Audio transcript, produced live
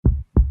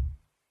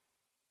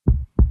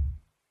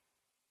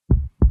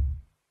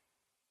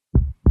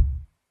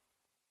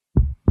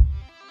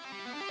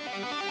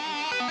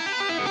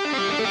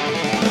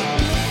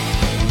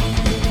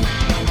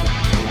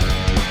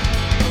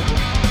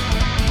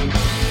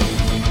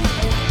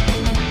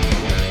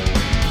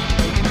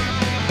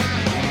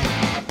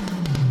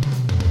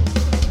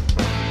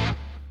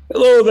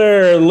Hello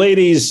there,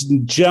 ladies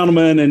and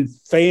gentlemen, and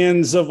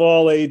fans of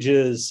all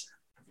ages.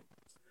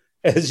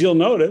 As you'll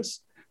notice,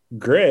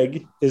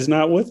 Greg is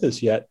not with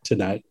us yet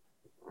tonight.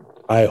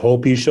 I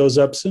hope he shows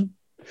up soon.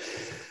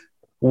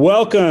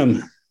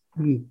 Welcome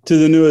to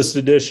the newest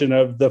edition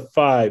of the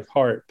Five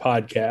Heart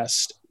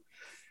Podcast,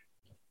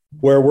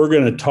 where we're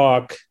going to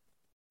talk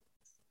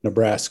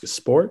Nebraska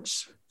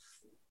sports.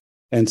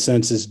 And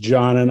since it's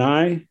John and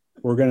I,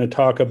 we're going to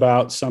talk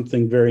about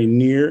something very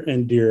near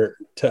and dear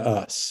to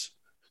us.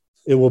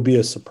 It will be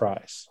a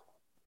surprise.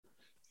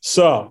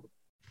 So,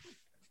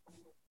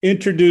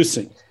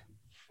 introducing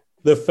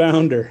the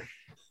founder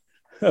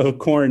of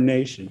Corn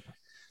Nation,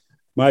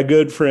 my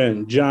good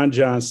friend, John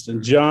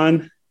Johnston.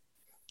 John,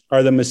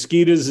 are the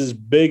mosquitoes as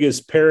big as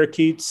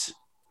parakeets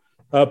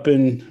up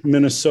in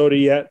Minnesota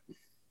yet?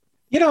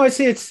 You know, it's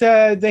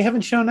they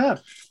haven't shown up.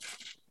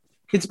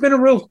 It's been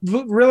a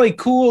really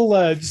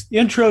cool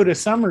intro to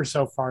summer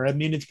so far. I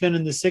mean, it's been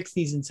in the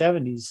 60s and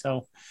 70s,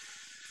 so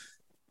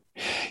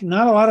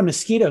not a lot of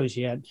mosquitoes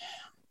yet.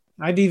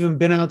 I've even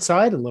been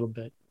outside a little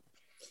bit.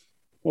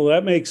 Well,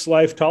 that makes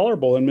life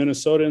tolerable in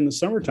Minnesota in the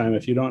summertime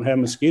if you don't have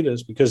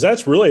mosquitoes, because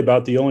that's really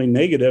about the only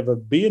negative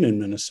of being in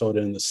Minnesota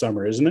in the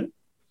summer, isn't it?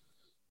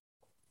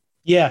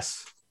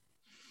 Yes.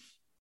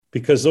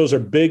 Because those are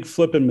big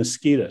flipping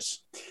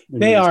mosquitoes.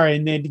 They are,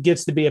 and it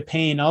gets to be a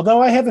pain.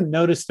 Although I haven't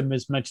noticed them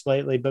as much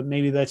lately, but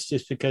maybe that's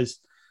just because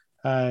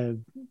I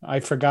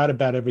forgot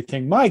about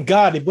everything. My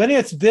God, when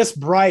it's this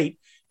bright,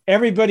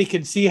 everybody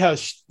can see how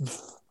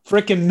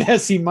freaking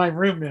messy my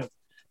room is.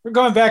 We're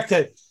going back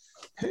to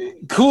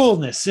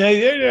coolness.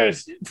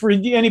 For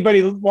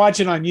anybody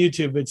watching on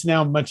YouTube, it's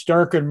now much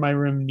darker in my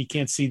room and you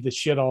can't see the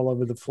shit all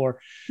over the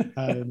floor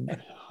and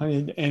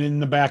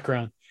in the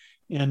background.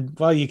 And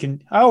well, you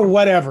can,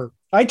 whatever.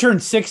 I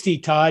turned 60,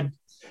 Todd.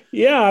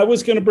 Yeah, I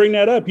was going to bring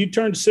that up. You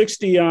turned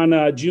 60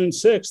 on June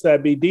 6th.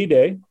 That'd be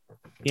D-Day.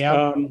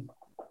 Yeah.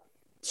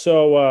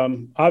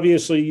 So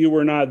obviously you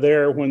were not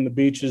there when the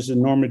beaches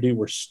in Normandy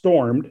were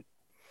stormed.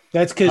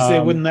 That's because they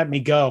wouldn't let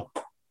me go.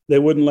 They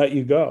wouldn't let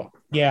you go.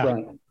 Yeah.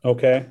 Right.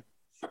 Okay.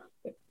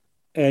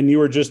 And you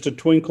were just a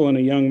twinkle in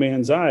a young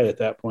man's eye at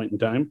that point in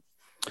time.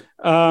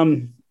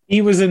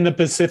 He was in the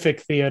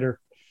Pacific Theater.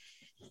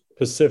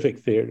 Pacific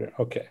Theater.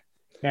 Okay.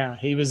 Yeah.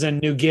 He was in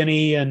New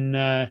Guinea and,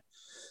 there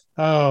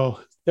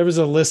was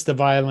a list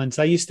of islands.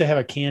 I used to have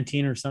a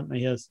canteen or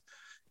something of his.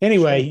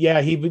 Anyway,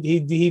 yeah,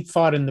 he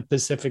fought in the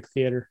Pacific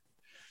Theater.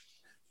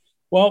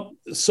 Well,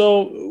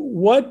 so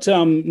what,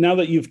 now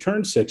that you've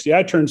turned 60,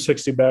 I turned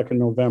 60 back in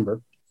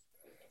November.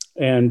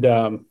 And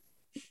at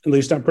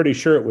least I'm pretty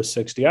sure it was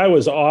 60. I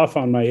was off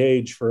on my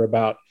age for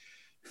about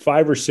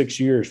 5 or 6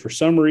 years. For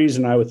some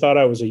reason, I thought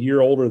I was a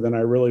year older than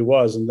I really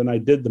was. And then I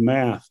did the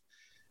math.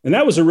 And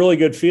that was a really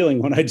good feeling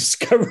when I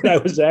discovered I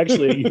was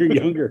actually a year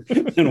younger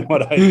than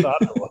what I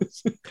thought I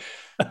was.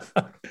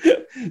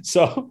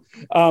 So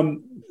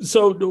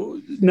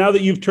now that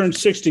you've turned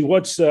 60,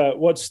 what's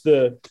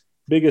the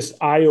biggest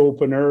eye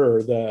opener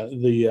or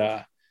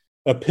the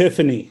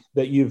epiphany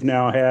that you've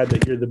now had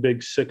that you're the big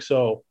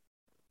 6-0?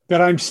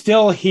 That I'm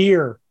still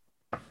here.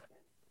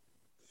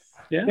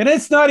 Yeah. And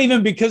it's not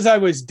even because I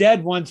was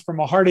dead once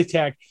from a heart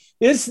attack.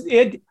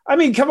 I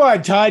mean, come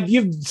on, Todd,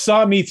 you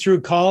saw me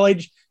through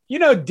college. You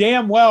know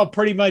damn well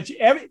pretty much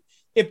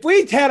if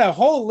we'd had a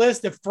whole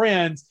list of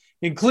friends,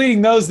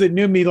 including those that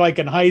knew me like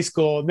in high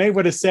school, and they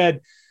would have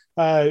said,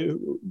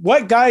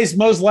 what guy is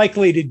most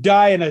likely to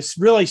die in a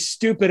really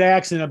stupid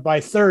accident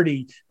by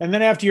 30? And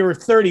then after you were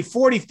 30,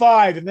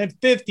 45, and then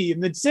 50,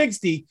 and then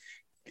 60,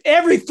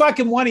 every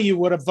fucking one of you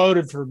would have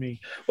voted for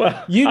me.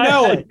 Well,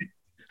 it.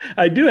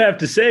 I do have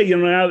to say,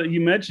 now that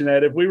you mention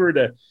that, if we were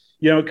to,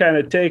 kind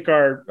of take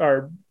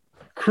our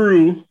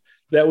crew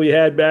that we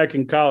had back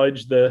in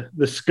college, the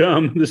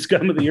scum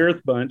of the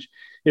earth bunch,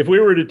 if we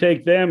were to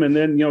take them and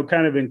then,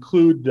 kind of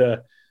include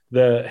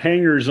the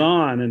hangers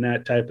on and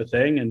that type of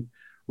thing and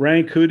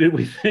rank who did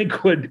we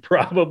think would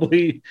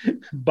probably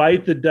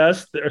bite the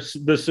dust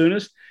the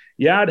soonest?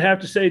 Yeah, I'd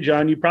have to say,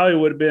 John, you probably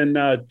would have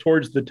been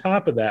towards the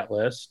top of that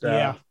list.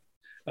 Yeah.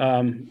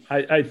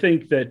 I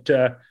think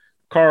that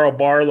Carl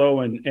Barlow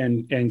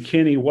and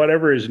Kenny,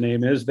 whatever his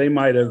name is, they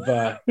might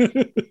have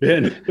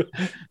been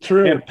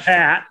true. And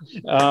Pat,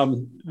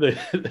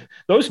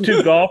 those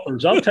two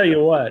golfers, I'll tell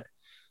you what,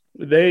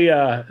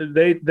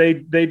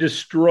 they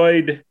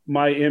destroyed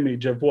my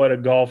image of what a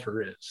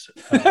golfer is.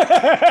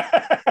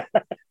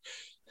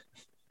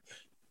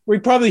 We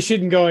probably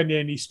shouldn't go into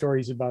any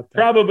stories about that.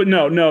 Probably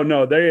no.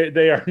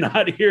 They are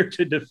not here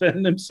to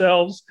defend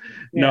themselves.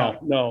 Yeah.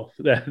 No,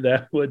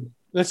 that would.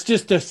 Let's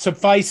just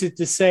suffice it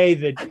to say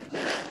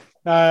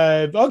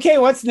that. Okay,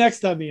 what's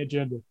next on the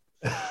agenda?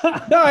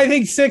 No, I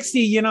think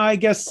 60. I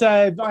guess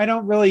I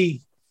don't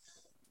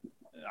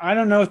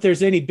know if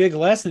there's any big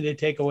lesson to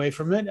take away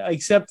from it,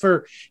 except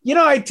for,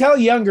 I tell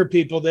younger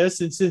people this,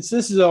 and since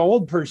this is an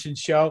old person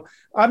show,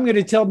 I'm going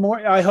to tell more.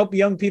 I hope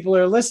young people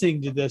are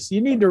listening to this.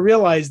 You need to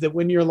realize that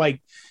when you're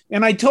like,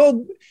 and I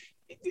told,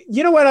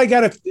 you know what, I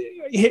got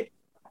to,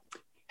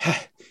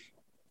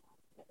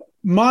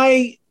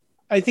 my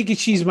I think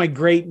she's my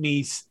great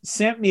niece,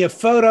 sent me a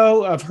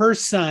photo of her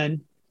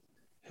son,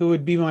 who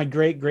would be my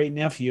great great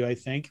nephew, I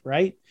think,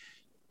 right?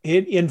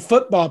 In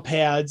football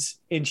pads.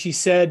 And she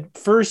said,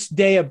 first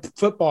day of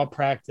football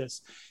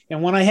practice.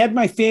 And when I had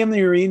my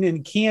family reunion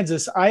in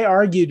Kansas, I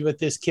argued with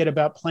this kid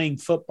about playing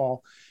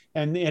football.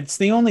 And it's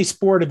the only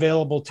sport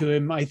available to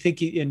him, I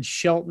think, in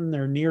Shelton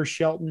or near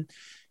Shelton.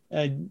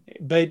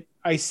 But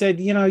I said,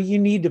 you know, you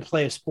need to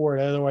play a sport.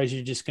 Otherwise,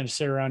 you're just going to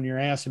sit around your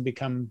ass and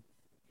become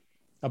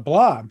a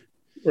blob.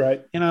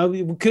 Right. You know,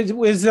 because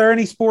is there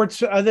any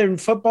sports other than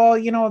football?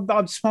 You know,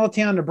 small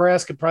town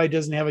Nebraska probably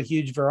doesn't have a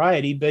huge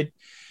variety. But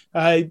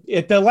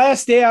at the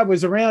last day I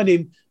was around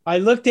him, I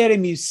looked at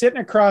him. He's sitting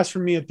across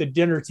from me at the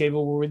dinner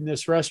table. We're in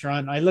this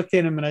restaurant. I looked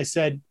at him and I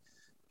said,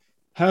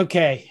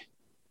 okay,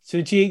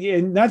 since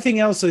nothing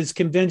else has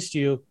convinced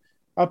you,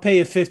 I'll pay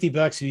you $50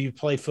 if you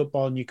play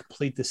football and you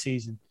complete the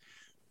season.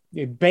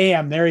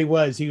 Bam, there he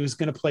was. He was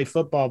going to play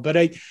football. But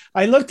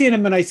I looked at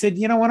him and I said,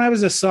 you know, when I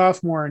was a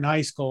sophomore in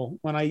high school,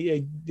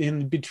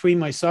 in between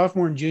my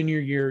sophomore and junior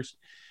years,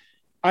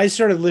 I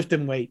started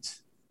lifting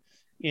weights.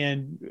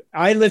 And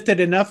I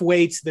lifted enough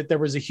weights that there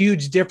was a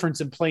huge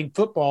difference in playing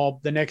football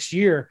the next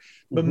year.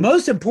 But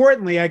most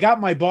importantly, I got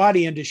my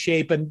body into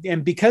shape.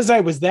 And because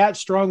I was that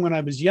strong when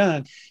I was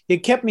young, it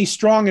kept me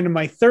strong into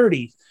my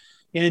 30s.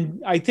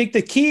 And I think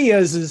the key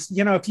is,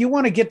 you know, if you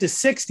want to get to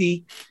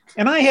 60,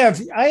 and I have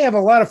a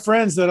lot of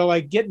friends that are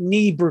like getting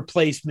knee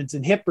replacements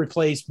and hip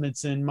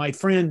replacements. And my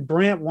friend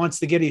Brent wants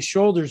to get his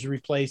shoulders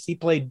replaced. He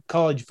played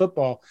college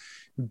football,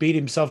 beat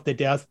himself to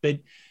death, but,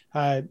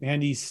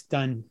 and he's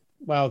done,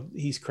 well,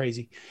 he's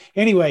crazy.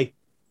 Anyway,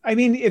 I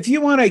mean, if you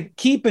want to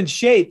keep in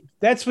shape,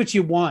 that's what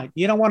you want.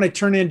 You don't want to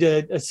turn into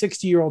a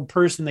 60-year-old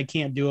person that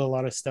can't do a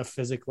lot of stuff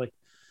physically.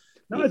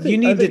 No, you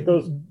need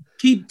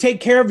to take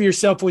care of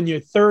yourself when you're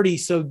 30.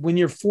 So when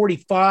you're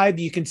 45,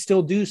 you can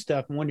still do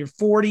stuff. And when you're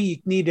 40, you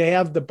need to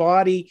have the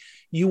body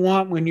you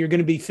want when you're going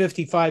to be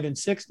 55 and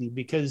 60,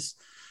 because,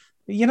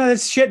 you know, that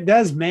shit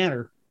does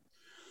matter.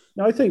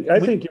 No, I think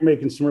you're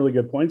making some really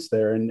good points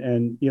there.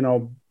 And, you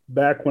know,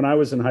 back when I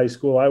was in high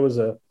school, I was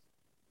a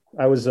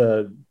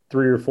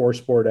 3 or 4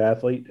 sport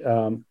athlete,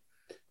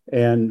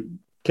 and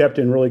kept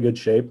in really good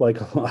shape.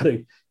 Like a lot of,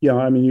 you know,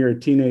 I mean, you're a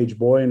teenage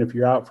boy, and if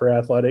you're out for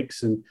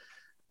athletics and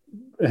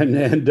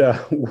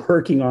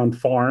working on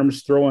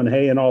farms, throwing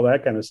hay and all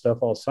that kind of stuff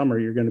all summer,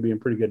 you're going to be in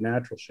pretty good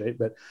natural shape.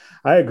 But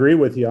I agree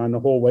with you on the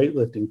whole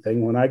weightlifting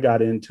thing. When I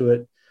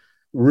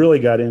really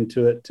got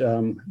into it,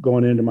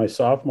 going into my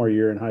sophomore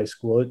year in high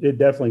school, it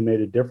definitely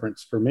made a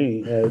difference for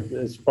me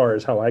as far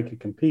as how I could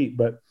compete.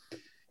 But,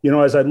 you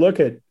know, as I look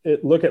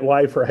at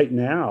life right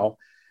now,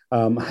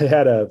 I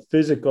had a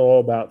physical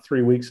about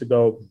 3 weeks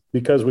ago.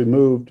 Because we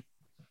moved,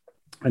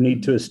 I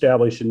need to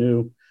establish a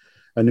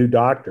new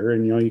doctor.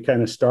 And, you know, you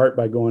kind of start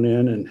by going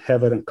in and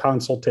having a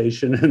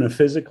consultation and a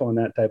physical and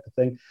that type of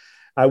thing.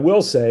 I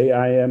will say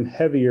I am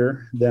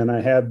heavier than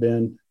I have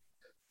been,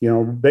 you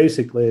know,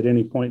 basically at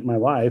any point in my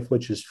life,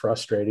 which is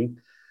frustrating.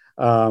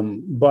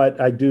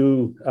 But I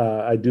do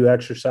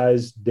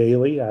exercise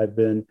daily. I've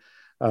been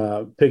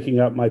picking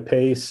up my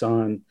pace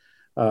on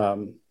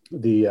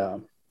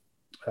the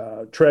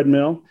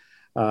treadmill,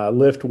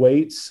 lift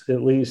weights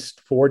at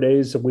least 4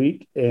 days a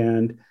week.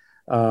 And,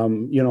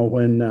 you know,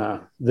 when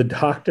the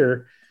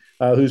doctor,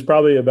 who's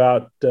probably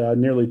about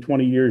nearly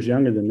 20 years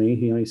younger than me,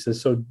 he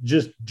says, so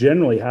just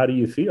generally, how do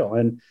you feel?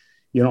 And,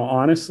 you know,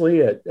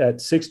 honestly,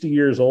 at 60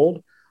 years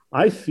old,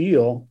 I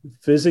feel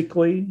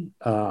physically,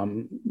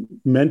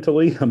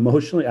 mentally,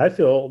 emotionally, I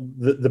feel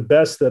the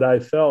best that I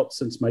felt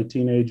since my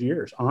teenage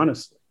years,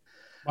 honestly.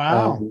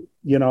 Wow.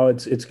 You know,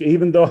 it's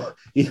even though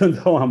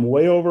I'm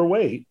way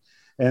overweight,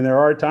 and there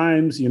are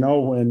times, you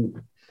know,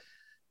 when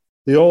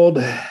the old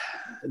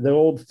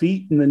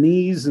feet and the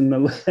knees and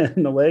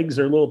the legs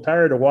are a little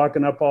tired of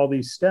walking up all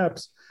these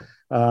steps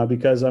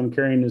because I'm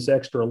carrying this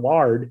extra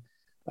lard.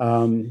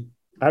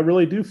 I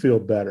really do feel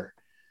better.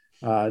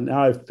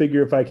 Now I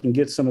figure if I can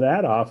get some of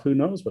that off, who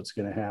knows what's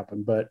going to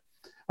happen. But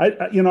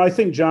I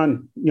think,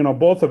 John, you know,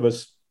 both of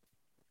us,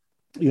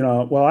 you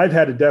know, well, I've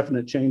had a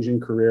definite change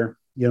in career,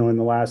 you know, in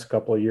the last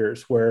couple of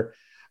years, where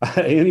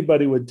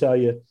anybody would tell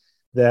you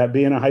that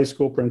being a high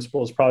school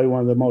principal is probably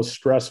one of the most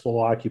stressful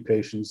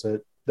occupations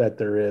that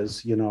there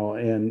is, you know,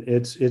 and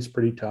it's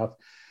pretty tough.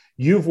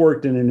 You've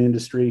worked in an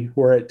industry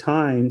where at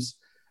times,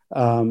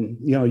 you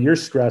know, your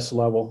stress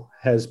level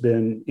has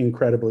been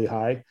incredibly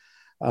high.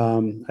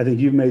 I think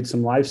you've made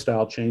some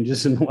lifestyle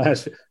changes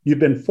you've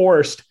been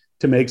forced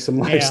to make some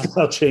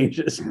lifestyle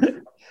changes.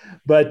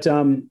 But,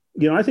 you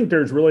know, I think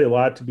there's really a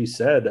lot to be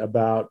said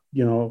about,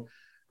 you know,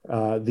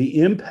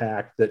 the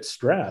impact that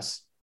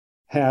stress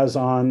has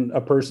on a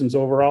person's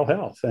overall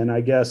health. And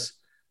I guess,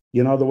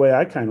 you know, the way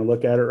I kind of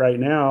look at it right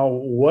now,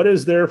 what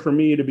is there for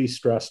me to be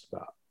stressed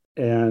about?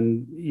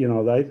 And, you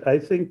know, I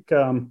think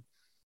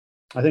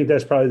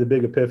that's probably the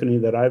big epiphany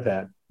that I've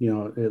had, you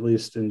know, at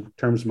least in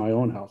terms of my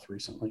own health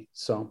recently.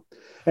 So,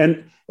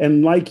 and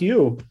like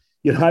you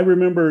know, I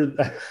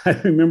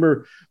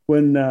remember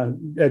when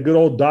a good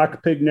old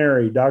Doc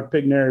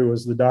Pigneri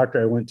was the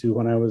doctor I went to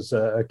when I was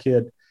a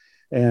kid.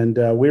 And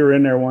we were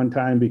in there one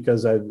time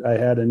because I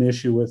had an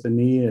issue with the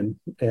knee,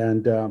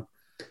 and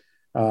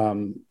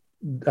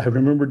I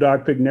remember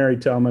Doc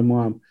Pigneri telling my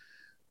mom,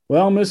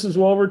 "Well, Mrs.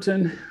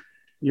 Wolverton,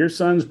 your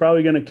son's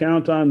probably going to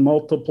count on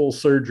multiple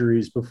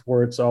surgeries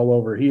before it's all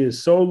over. He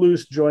is so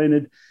loose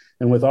jointed,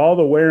 and with all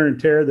the wear and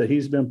tear that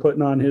he's been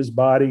putting on his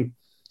body,"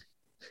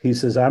 he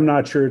says, "I'm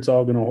not sure it's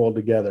all going to hold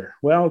together."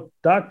 Well,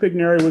 Doc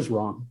Pigneri was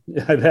wrong.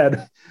 I've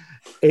had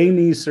a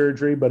knee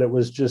surgery, but it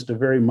was just a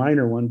very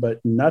minor one, but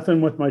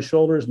nothing with my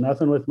shoulders,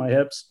 nothing with my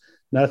hips,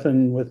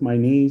 nothing with my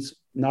knees.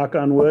 Knock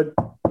on wood.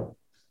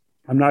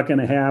 I'm not going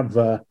to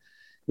have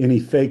any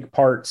fake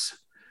parts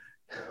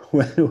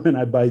when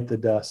I bite the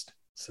dust.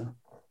 So,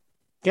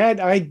 God,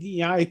 I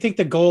think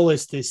the goal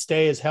is to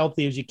stay as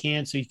healthy as you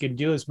can so you can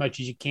do as much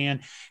as you can.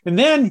 And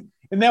then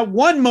in that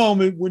one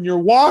moment when you're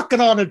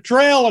walking on a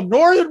trail in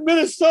northern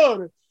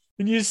Minnesota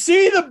and you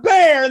see the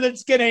bear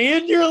that's going to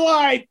end your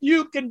life,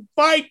 you can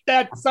fight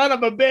that son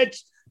of a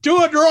bitch to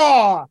a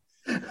draw.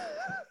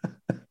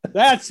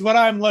 That's what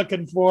I'm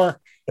looking for.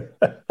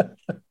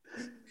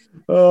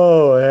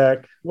 Oh,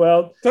 heck.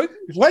 Well, so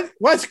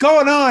what's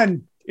going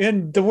on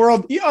in the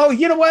world? Oh,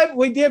 you know what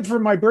we did for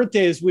my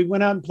birthday is we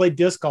went out and played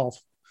disc golf.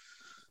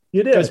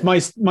 You did?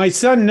 Because my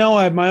son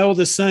Noah, my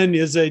oldest son,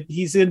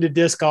 he's into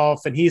disc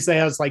golf, and he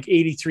has like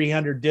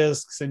 8,300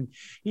 discs, and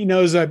he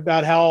knows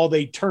about how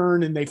they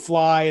turn and they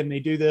fly and they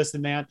do this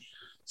and that.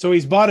 So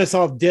he's bought us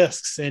all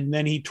discs, and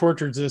then he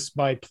tortures us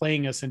by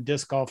playing us in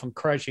disc golf and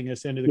crushing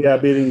us into the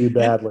ground. beating you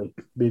badly.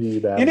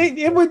 And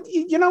it would,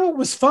 it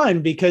was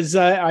fun because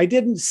I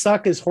didn't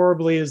suck as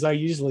horribly as I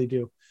usually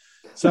do.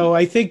 So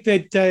I think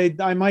that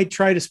I might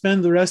try to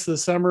spend the rest of the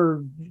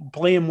summer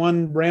playing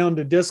one round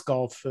of disc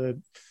golf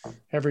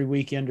every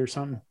weekend or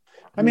something.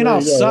 I mean,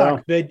 I'll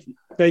suck, but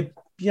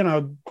you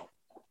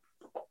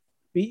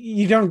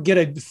don't get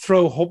to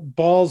throw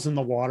balls in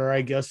the water.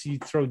 I guess you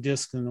throw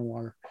discs in the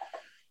water.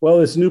 Well,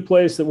 this new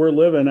place that we're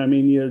living, I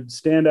mean, you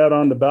stand out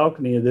on the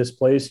balcony of this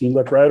place and you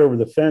look right over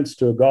the fence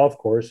to a golf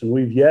course, and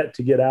we've yet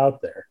to get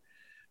out there.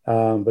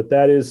 But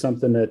that is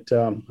something that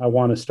I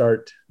want to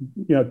start,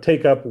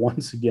 take up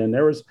once again.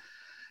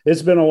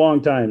 It's been a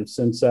long time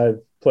since I've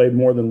played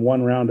more than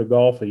one round of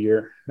golf a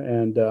year.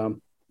 And the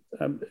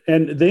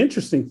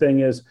interesting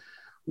thing is,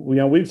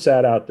 we've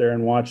sat out there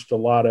and watched a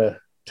lot of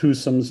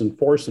twosomes and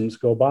foursomes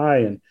go by.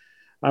 And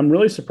I'm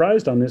really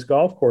surprised on this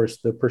golf course,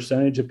 the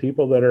percentage of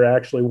people that are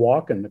actually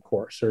walking the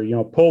course or,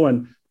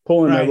 pulling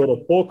right. Their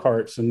little pull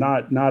carts and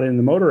not in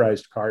the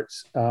motorized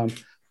carts.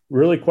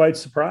 Really quite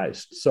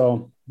surprised.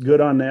 So good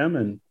on them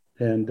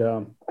and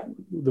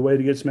the way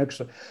to get some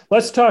extra.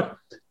 Let's talk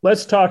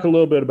a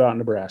little bit about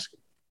Nebraska.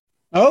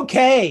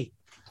 Okay.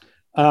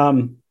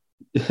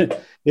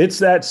 It's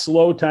that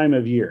slow time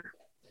of year.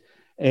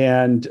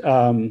 And,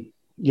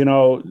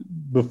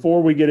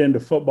 before we get into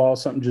football,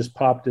 something just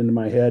popped into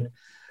my head.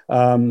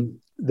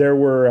 There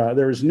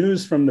was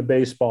news from the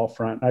baseball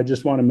front. I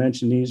just want to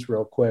mention these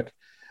real quick.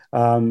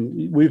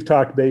 We've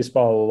talked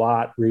baseball a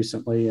lot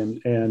recently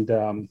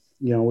and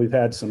we've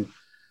had some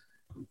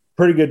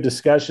pretty good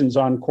discussions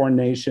on Corn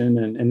Nation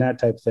and that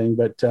type of thing.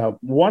 But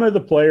one of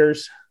the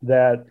players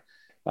that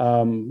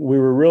we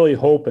were really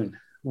hoping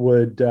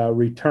would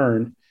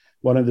return,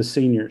 one of the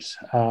seniors,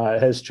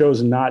 has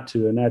chosen not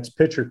to, and that's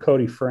pitcher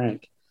Cody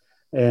Frank.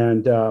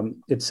 And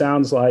it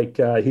sounds like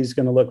he's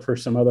going to look for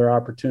some other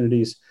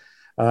opportunities.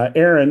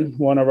 Aaron,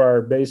 one of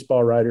our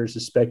baseball writers,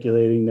 is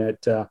speculating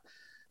that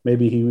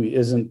maybe he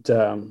isn't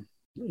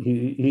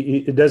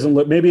it doesn't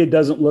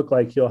look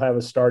like he'll have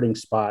a starting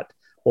spot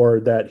or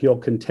that he'll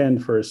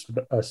contend for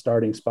a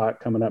starting spot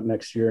coming up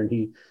next year. And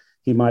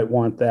he might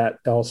want that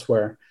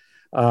elsewhere.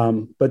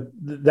 But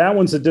that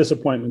one's a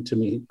disappointment to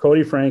me.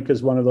 Cody Frank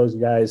is one of those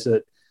guys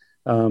that,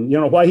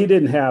 why he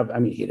didn't have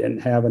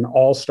an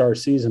all-star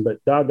season,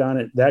 but doggone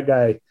it, that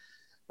guy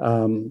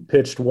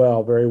pitched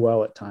very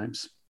well at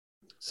times.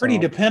 So, pretty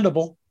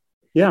dependable.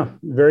 Yeah,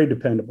 very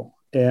dependable.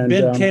 And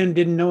Ben 10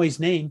 didn't know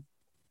his name.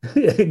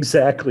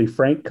 Exactly.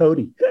 Frank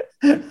Cody.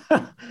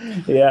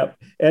 Yeah.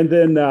 And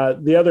then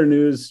the other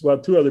news,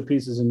 two other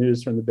pieces of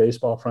news from the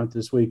baseball front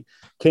this week.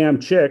 Cam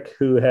Chick,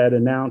 who had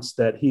announced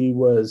that he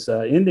was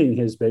ending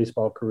his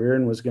baseball career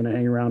and was going to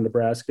hang around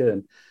Nebraska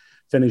and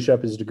finish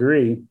up his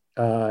degree,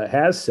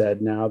 has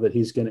said now that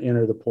he's going to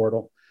enter the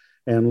portal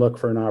and look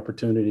for an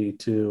opportunity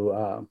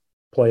to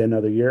play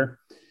another year.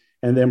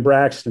 And then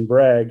Braxton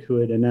Bragg, who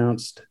had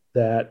announced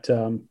that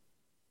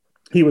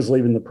he was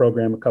leaving the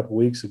program a couple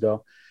weeks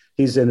ago,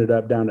 he's ended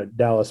up down at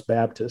Dallas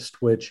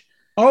Baptist, which...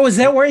 Oh, is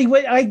that where he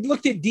went? I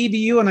looked at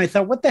DBU and I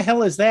thought, what the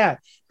hell is that?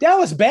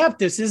 Dallas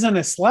Baptist isn't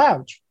a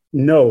slouch.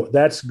 No,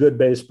 that's good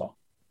baseball.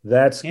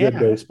 That's good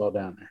baseball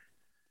down there.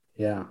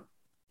 Yeah.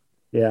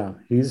 Yeah.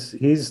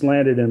 He's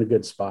landed in a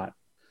good spot.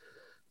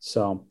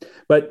 So,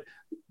 but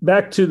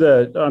back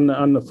to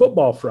on the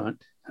football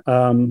front,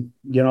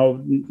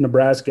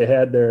 Nebraska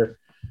had their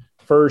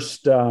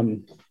first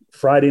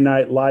Friday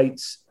Night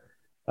Lights,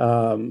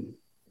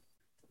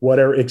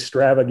 whatever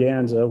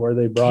extravaganza where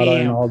they brought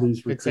in all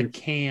these recruits. It's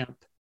a camp.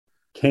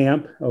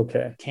 Camp.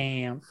 Okay.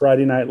 Camp.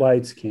 Friday Night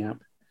Lights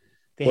camp.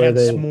 They had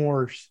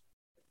s'mores.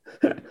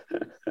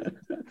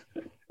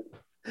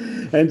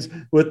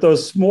 And with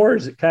those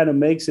s'mores, it kind of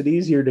makes it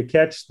easier to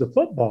catch the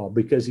football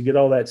because you get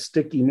all that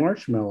sticky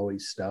marshmallowy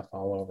stuff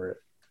all over it.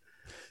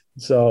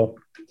 So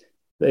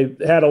they've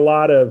had a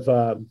lot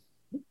of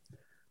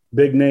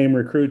big name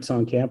recruits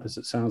on campus,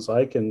 it sounds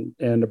like. And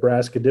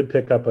Nebraska did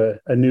pick up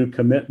a new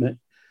commitment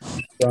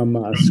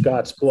from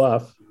Scotts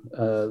Bluff.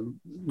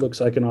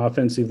 Looks like an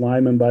offensive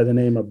lineman by the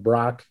name of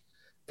Brock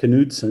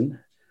Knudsen.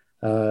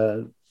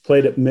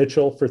 Played at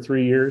Mitchell for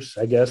 3 years,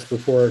 I guess,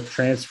 before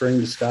transferring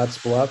to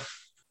Scotts Bluff.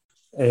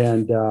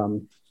 And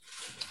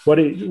what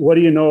do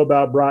you know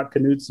about Brock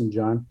Knudsen,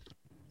 John?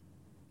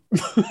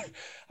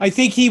 I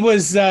think he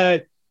was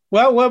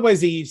what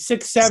was he?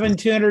 6'7",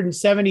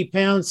 270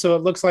 pounds. So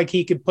it looks like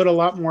he could put a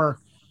lot more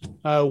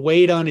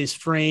weight on his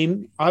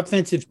frame.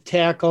 Offensive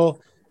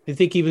tackle. I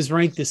think he was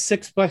ranked the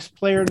 6th best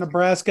player in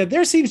Nebraska.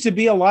 There seems to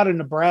be a lot of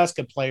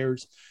Nebraska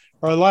players,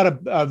 or a lot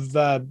of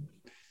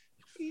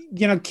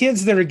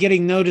kids that are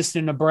getting noticed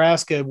in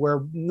Nebraska,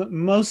 where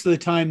most of the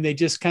time they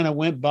just kind of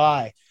went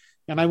by.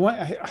 And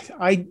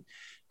I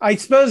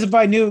suppose if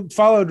I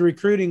followed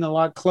recruiting a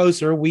lot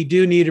closer, we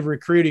do need a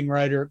recruiting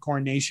writer at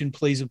Corn Nation.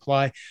 Please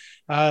apply.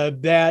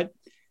 That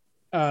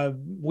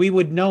we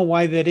would know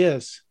why that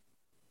is.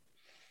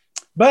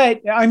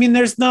 But I mean,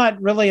 there's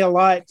not really a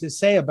lot to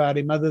say about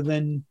him other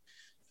than,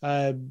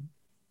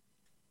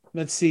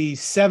 let's see,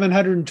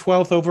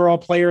 712th overall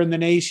player in the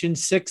nation,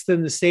 6th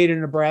in the state of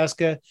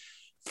Nebraska,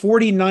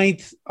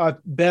 49th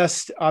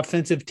best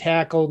offensive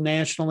tackle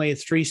nationally, a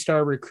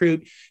 3-star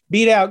recruit,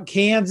 beat out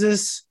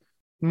Kansas,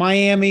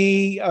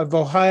 Miami of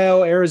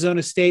Ohio,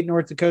 Arizona State,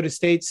 North Dakota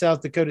State,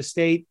 South Dakota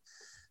State.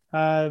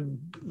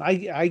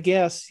 I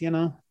guess,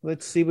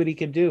 let's see what he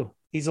can do.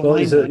 He's a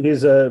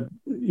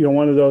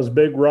one of those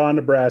big raw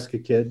Nebraska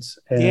kids.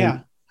 And yeah.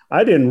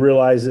 I didn't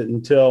realize it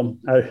until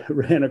I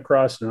ran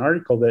across an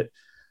article that,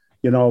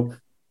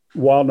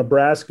 while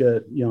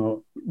Nebraska,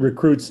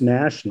 recruits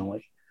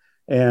nationally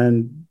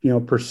and,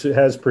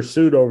 has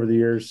pursued over the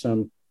years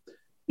some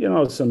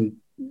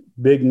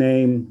big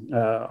name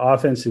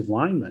offensive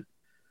linemen.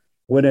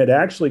 When it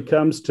actually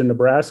comes to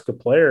Nebraska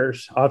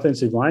players,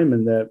 offensive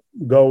linemen that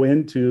go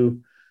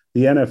into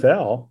the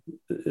NFL,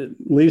 at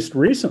least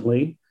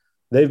recently,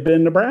 they've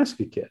been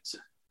Nebraska kids.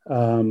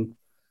 Cam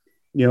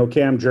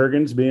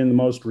Jurgens being the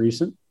most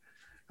recent,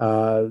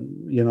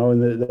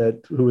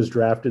 that who was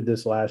drafted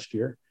this last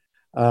year.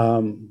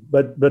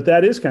 But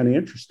that is kind of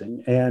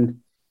interesting. And,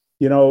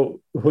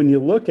 when you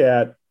look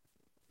at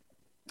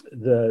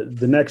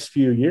the next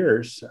few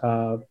years,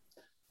 some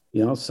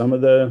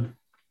of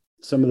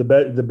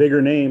the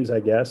bigger names, I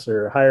guess,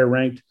 or higher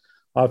ranked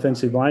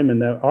offensive linemen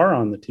that are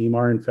on the team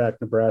are in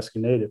fact Nebraska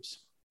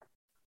natives.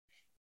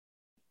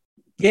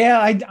 Yeah,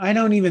 I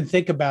don't even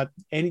think about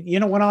any.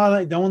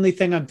 The only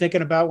thing I'm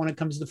thinking about when it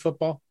comes to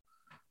football.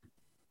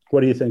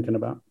 What are you thinking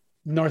about?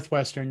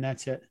 Northwestern.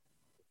 That's it.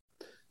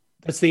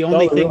 That's the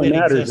only thing really that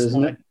matters, exists.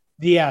 Isn't it?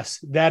 Yes,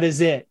 that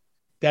is it.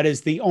 That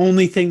is the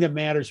only thing that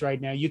matters right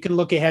now. You can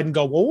look ahead and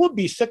go, well, we'll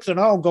be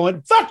 6-0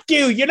 going, fuck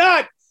you. You're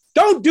not.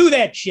 Don't do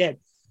that shit.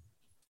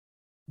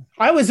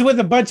 I was with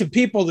a bunch of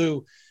people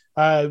who,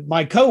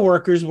 my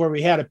coworkers, where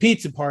we had a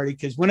pizza party,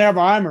 because whenever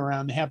I'm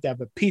around, they have to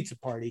have a pizza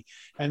party.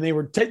 And they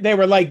were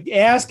like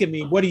asking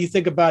me, what do you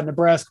think about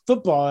Nebraska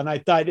football? And I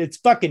thought, it's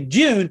fucking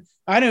June.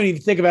 I don't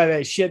even think about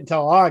that shit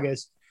until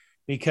August,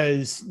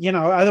 because,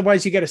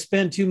 otherwise you got to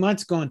spend 2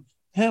 months going,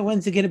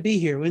 when's it going to be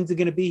here? When's it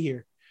going to be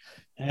here?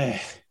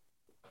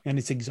 And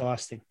it's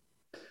exhausting.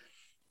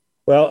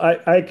 Well,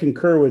 I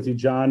concur with you,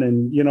 John.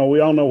 And,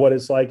 we all know what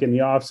it's like in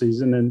the off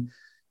season, and,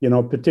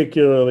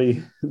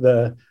 particularly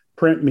the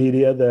print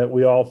media that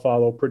we all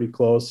follow pretty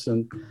close.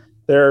 And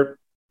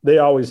they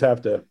always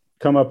have to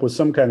come up with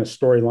some kind of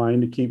storyline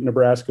to keep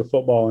Nebraska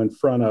football in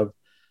front of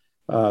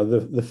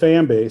the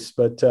fan base.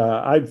 But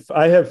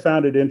I have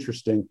found it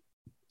interesting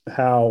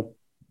how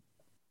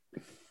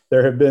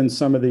there have been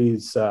some of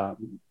these, there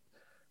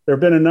have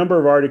been a number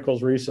of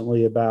articles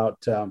recently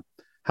about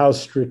how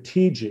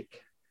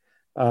strategic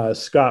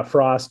Scott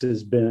Frost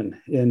has been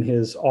in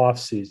his off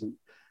season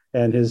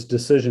and his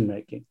decision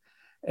making.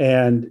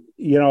 And,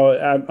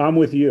 I'm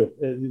with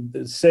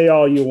you. Say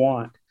all you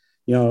want,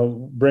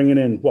 bringing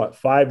in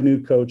 5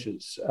 new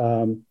coaches,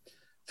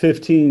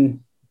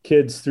 15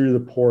 kids through the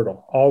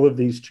portal, all of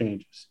these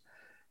changes.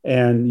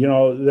 And,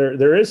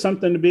 there is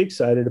something to be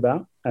excited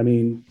about. I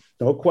mean,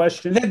 no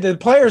question. The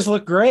players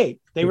look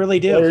great. They really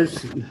do.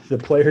 The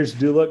players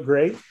do look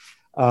great.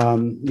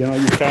 You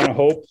kind of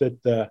hope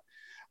that the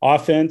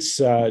offense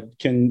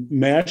can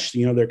mesh.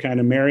 They're kind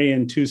of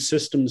marrying 2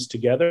 systems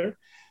together.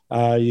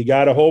 You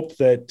got to hope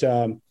that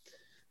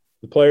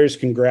the players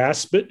can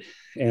grasp it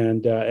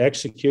and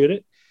execute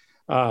it.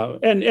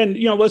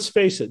 And let's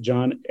face it,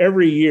 John,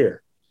 every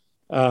year,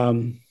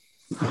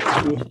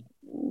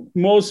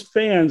 most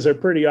fans are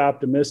pretty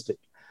optimistic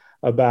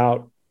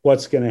about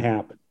what's going to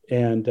happen.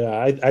 And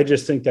I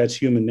just think that's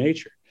human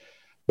nature.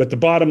 But the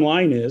bottom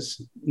line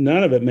is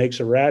none of it makes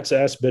a rat's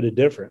ass bit of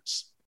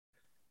difference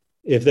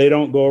if they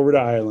don't go over to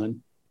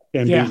Ireland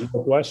and beat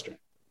Northwestern.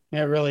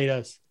 It really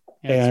does.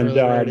 Yeah, And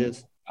really where it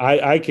is.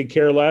 I could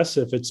care less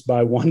if it's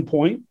by 1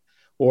 point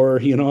or,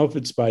 if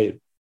it's by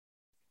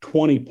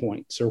 20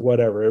 points or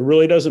whatever. It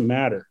really doesn't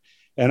matter.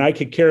 And I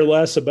could care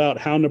less about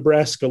how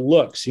Nebraska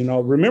looks.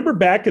 Remember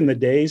back in the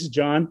days,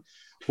 John,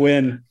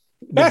 when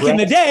back in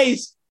the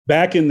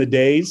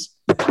days,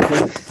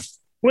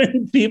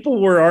 when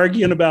people were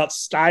arguing about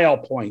style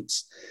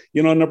points,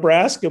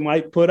 Nebraska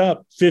might put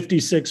up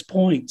 56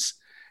 points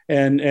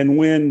and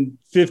win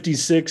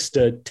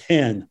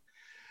 56-10,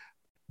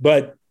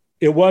 but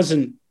it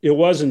wasn't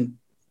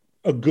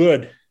a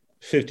good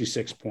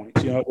 56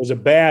 points. It was a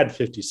bad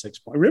 56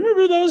 point.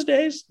 Remember those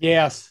days?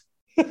 Yes.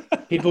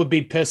 People would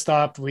be pissed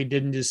off if we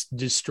didn't just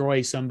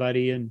destroy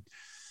somebody. And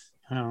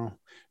who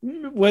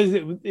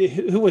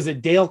was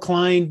it? Dale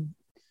Klein,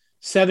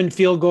 7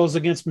 field goals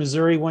against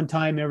Missouri one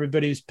time.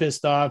 Everybody was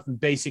pissed off and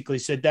basically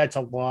said, that's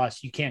a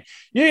loss. You can't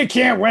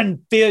win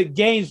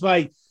games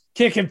by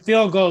kicking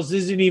field goals.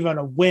 This isn't even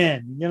a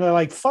win.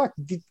 Like, fuck,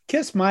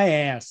 kiss my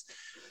ass.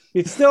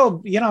 It's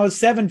still,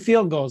 7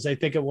 field goals, I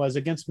think it was,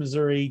 against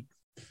Missouri.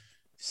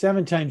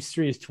 7 times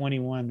 3 is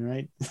 21,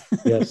 right?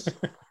 Yes.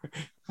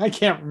 I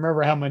can't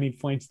remember how many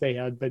points they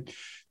had, but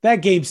that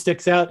game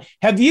sticks out.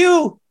 Have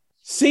you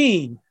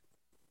seen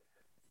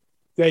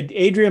that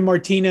Adrian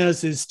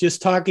Martinez is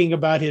just talking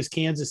about his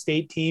Kansas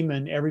State team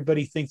and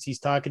everybody thinks he's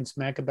talking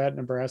smack about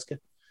Nebraska?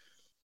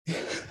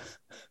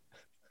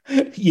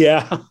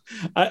 Yeah,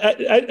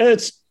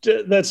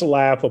 that's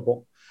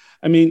laughable.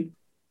 I mean,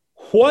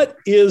 what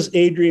is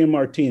Adrian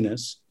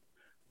Martinez,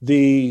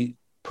 the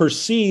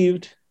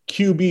perceived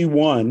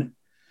QB1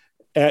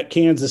 at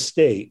Kansas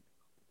State?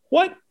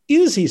 What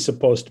is he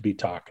supposed to be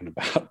talking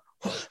about?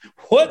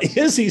 What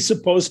is he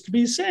supposed to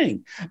be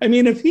saying? I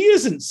mean, if he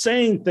isn't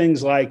saying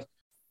things like,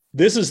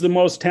 this is the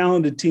most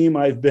talented team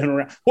I've been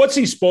around, what's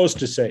he supposed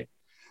to say?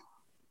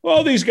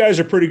 Well, these guys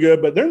are pretty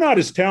good, but they're not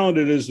as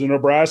talented as the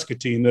Nebraska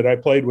team that I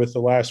played with the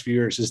last few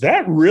years. Is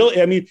that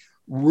really? I mean,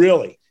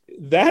 really?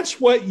 That's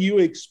what you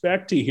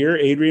expect to hear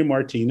Adrian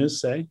Martinez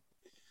say?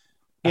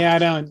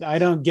 Yeah, I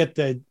don't get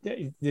the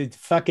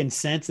fucking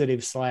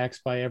sensitive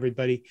slacks by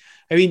everybody.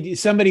 I mean,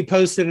 somebody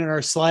posted in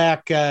our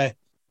Slack, a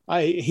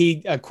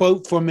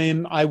quote from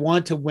him, "I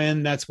want to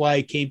win. That's why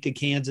I came to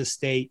Kansas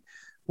State."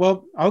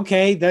 Well,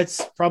 okay, that's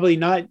probably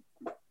not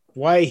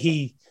why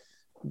he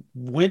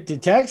went to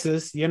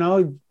Texas.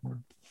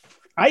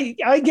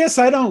 I guess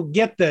I don't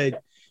get the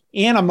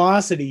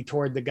animosity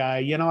toward the guy.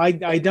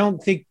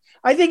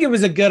 I think it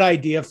was a good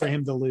idea for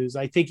him to lose.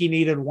 I think he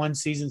needed one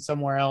season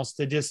somewhere else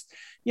to just,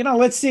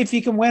 let's see if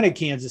he can win at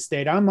Kansas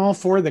State. I'm all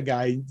for the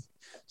guy.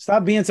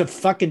 Stop being so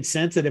fucking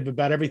sensitive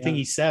about everything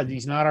he said.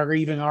 He's not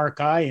even our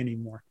guy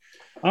anymore.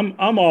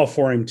 I'm all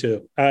for him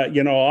too.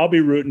 I'll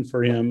be rooting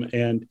for him.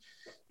 And,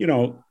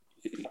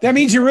 that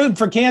means you're rooting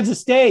for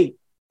Kansas State.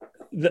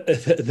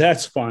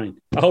 That's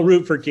fine. I'll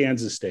root for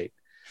Kansas State.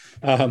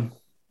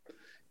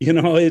 He's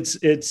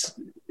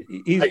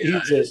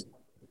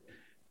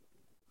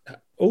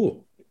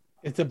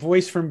it's a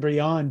voice from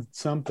beyond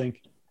something.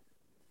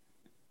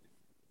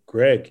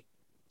 Greg.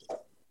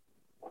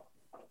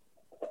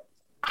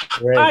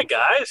 Hi,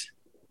 guys.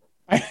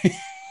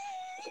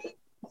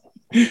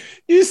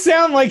 You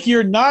sound like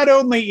you're not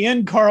only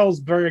in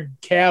Carlsbad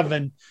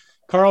Cabin,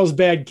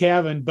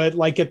 but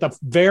like at the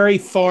very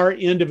far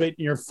end of it,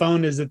 and your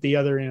phone is at the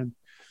other end.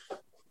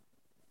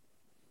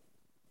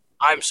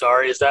 I'm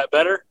sorry. Is that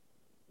better?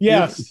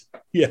 Yes.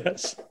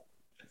 Yes.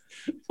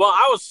 Well,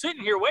 I was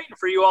sitting here waiting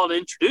for you all to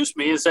introduce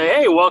me and say,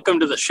 hey, welcome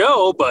to the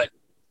show. But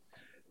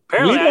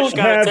apparently I just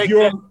got to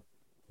take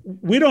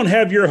we don't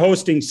have your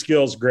hosting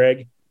skills,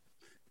 Greg.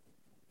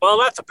 Well,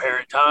 that's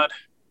apparent, Todd.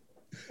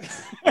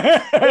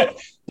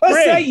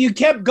 Plus that you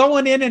kept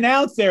going in and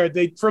out there.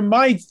 From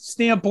my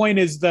standpoint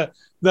as the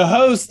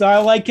host,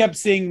 all I kept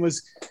seeing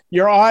was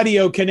your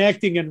audio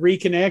connecting and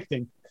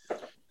reconnecting.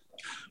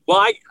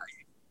 Well,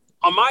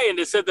 on my end,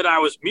 it said that I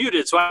was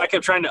muted, so I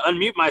kept trying to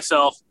unmute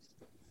myself,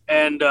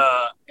 and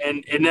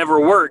it never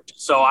worked.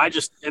 So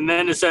and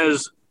then it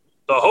says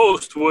the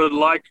host would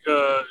like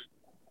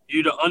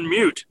you to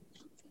unmute.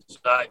 So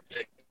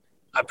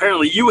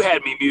apparently you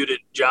had me muted,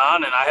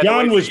 John, and I had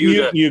John to wait was for you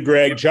muting you,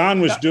 Greg.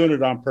 John was doing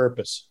it on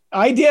purpose.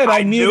 I did.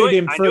 I muted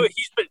him. I knew it.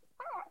 He's been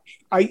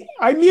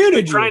I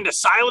muted you. Trying to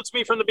silence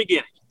me from the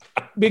beginning.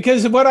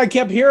 Because what I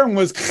kept hearing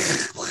was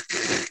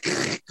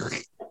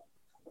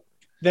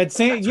that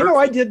saying,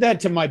 I did that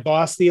to my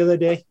boss the other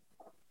day.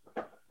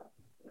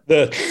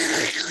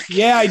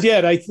 Yeah, I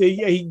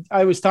did.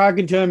 I was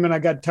talking to him and I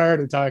got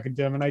tired of talking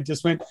to him and I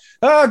just went,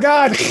 oh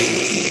God,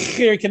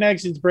 your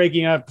connection's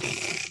breaking up.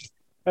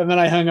 And then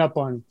I hung up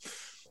on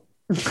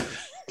him.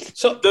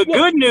 So the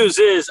good news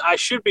is I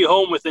should be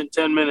home within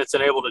 10 minutes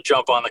and able to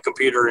jump on the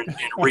computer and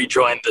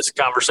rejoin this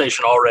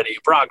conversation already in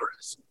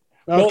progress.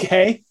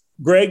 Okay.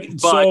 Well, Greg,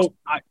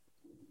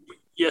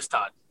 yes,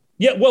 Todd.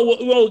 Yeah,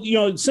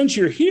 well, since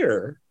you're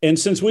here and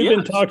since we've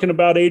been talking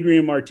about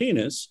Adrian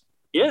Martinez.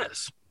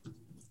 Yes.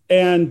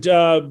 And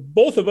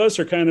both of us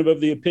are kind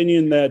of the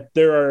opinion that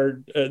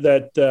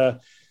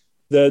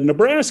the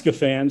Nebraska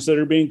fans that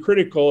are being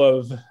critical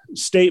of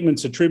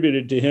statements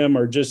attributed to him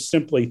are just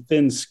simply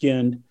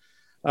thin-skinned.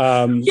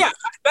 Yeah,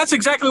 that's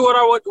exactly what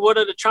I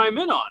wanted to chime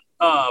in on.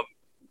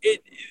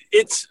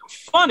 It's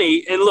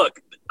funny, and look,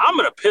 I'm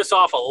going to piss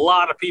off a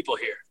lot of people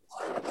here,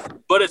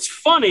 but it's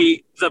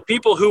funny, the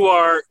people who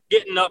are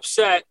getting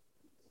upset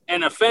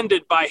and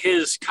offended by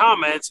his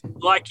comments,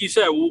 like you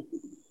said,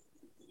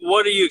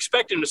 what do you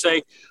expect him to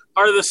say,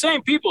 are the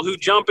same people who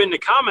jump into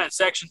comment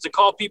sections and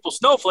call people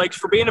snowflakes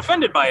for being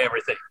offended by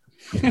everything.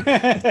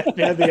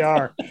 Yeah, they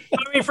are. I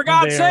mean, for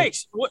God's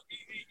sakes,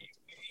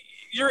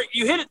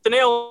 you hit it the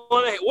nail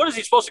on the head. What is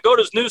he supposed to go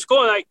to his new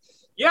school? Like,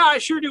 yeah, I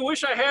sure do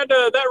wish I had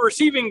that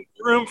receiving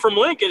room from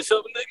Lincoln.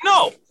 So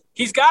no,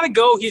 he's got to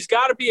go. He's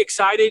got to be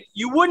excited.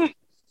 You wouldn't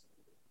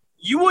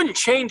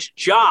change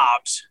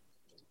jobs.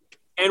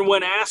 And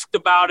when asked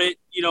about it,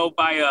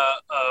 by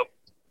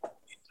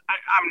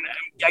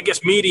I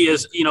guess media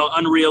is,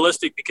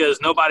 unrealistic because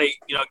nobody,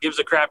 gives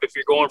a crap if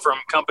you're going from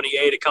company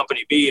A to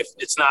company B, if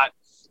it's not,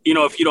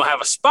 if you don't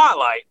have a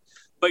spotlight.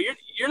 But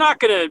you're not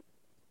going to,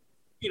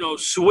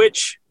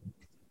 switch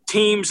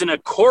teams in a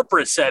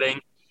corporate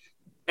setting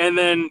and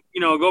then,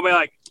 go by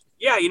like,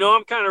 yeah,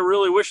 I'm kind of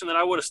really wishing that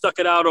I would have stuck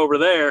it out over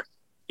there,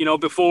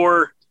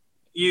 before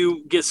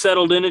you get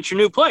settled in at your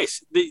new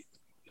place.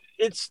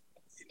 It's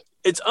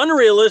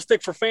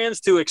unrealistic for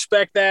fans to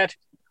expect that.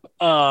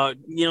 You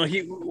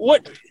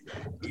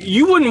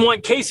wouldn't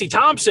want Casey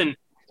Thompson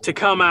to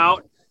come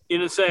out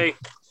and say,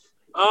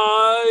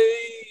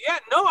 yeah,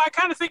 no, I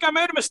kind of think I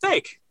made a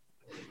mistake.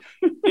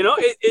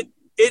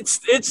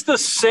 It's the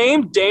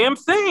same damn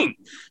thing.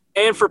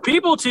 And for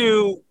people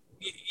to,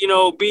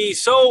 be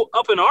so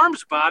up in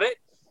arms about it,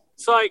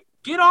 it's like,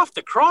 get off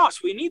the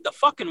cross. We need the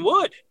fucking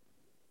wood.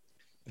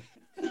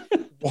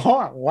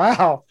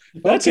 Wow.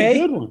 That's a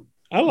good one.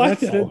 I like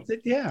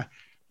that. Yeah.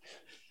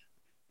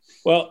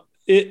 Well,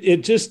 it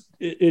just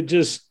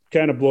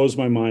kind of blows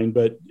my mind,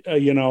 but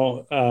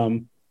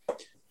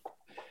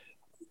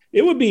it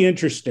would be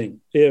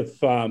interesting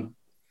if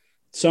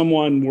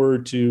someone were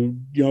to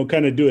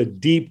kind of do a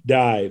deep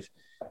dive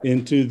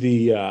into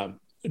the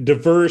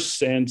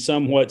diverse and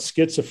somewhat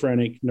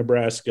schizophrenic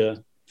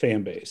Nebraska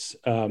fan base.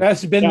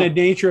 That's been the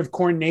nature of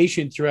Corn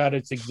Nation throughout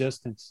its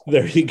existence.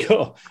 There you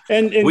go.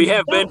 And we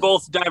have been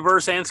both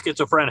diverse and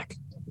schizophrenic.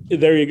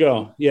 There you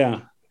go.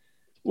 Yeah.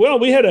 Well,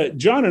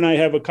 John and I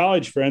have a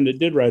college friend that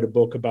did write a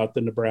book about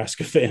the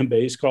Nebraska fan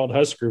base called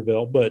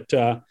Huskerville, but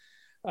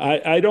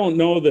I don't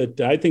know that.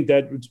 I think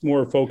that it's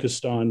more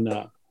focused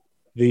on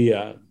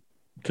the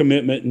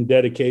commitment and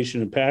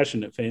dedication and passion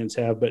that fans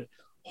have. But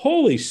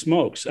holy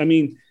smokes. I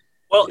mean.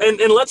 Well, and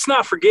let's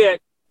not forget,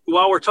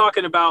 while we're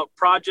talking about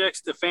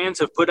projects the fans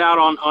have put out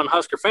on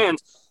Husker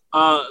fans,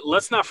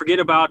 let's not forget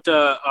about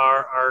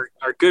our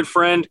good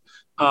friend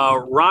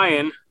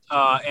Ryan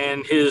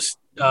and his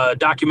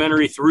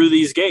documentary Through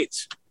These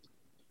Gates.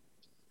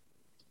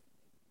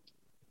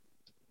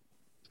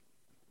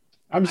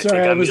 I'm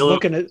sorry, I was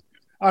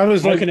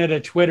looking at a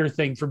Twitter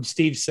thing from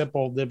Steve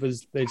Sipple that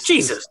was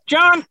Jesus,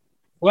 John.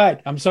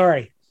 What? I'm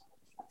sorry.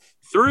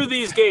 Through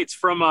These Gates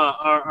from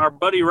our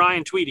buddy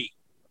Ryan Tweedy.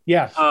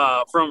 Yeah.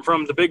 From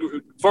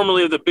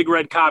formerly of the Big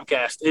Red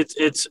Cobcast.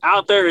 It's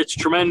out there. It's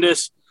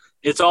tremendous.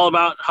 It's all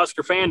about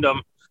Husker fandom.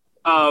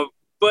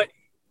 But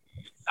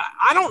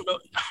I don't know.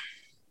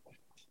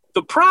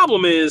 The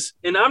problem is,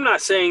 and I'm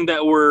not saying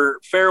that we're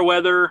fair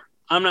weather.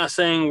 I'm not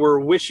saying we're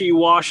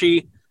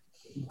wishy-washy,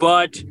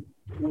 but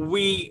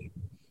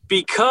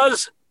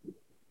because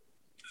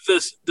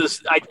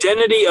this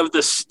identity of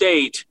the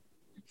state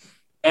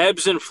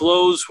ebbs and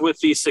flows with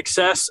the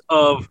success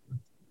of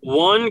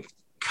one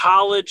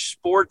college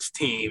sports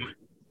team,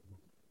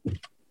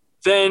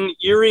 then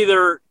you're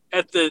either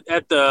at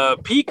the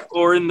peak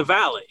or in the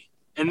valley,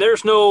 and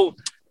there's no.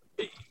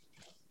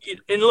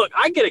 And look,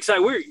 I get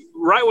excited.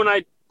 Right when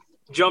I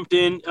jumped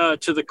in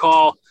to the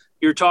call,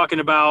 you're talking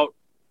about,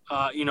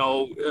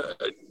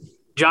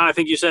 John, I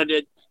think you said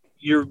that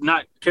you're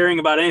not caring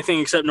about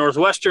anything except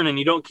Northwestern, and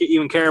you don't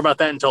even care about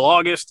that until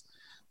August.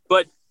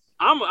 But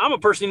I'm a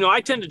person, I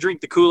tend to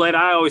drink the Kool-Aid.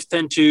 I always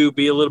tend to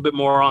be a little bit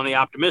more on the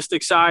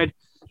optimistic side.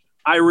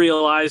 I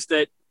realized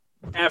that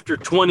after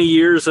 20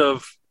 years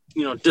of,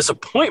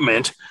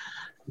 disappointment,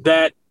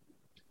 that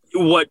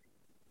what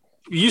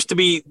used to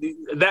be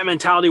that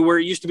mentality where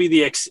it used to be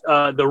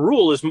the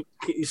rule is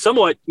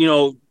somewhat,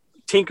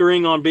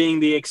 tinkering on being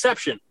the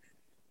exception.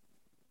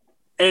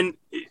 And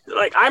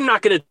like, I'm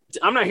not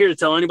here to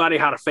tell anybody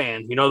how to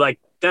fan,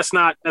 that's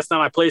not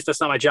my place.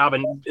 That's not my job.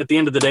 And at the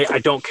end of the day, I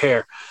don't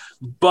care.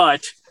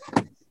 But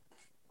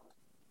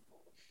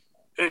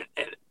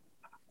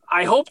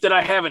I hope that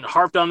I haven't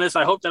harped on this.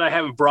 I hope that I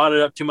haven't brought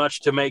it up too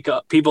much to make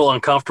people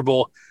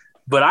uncomfortable.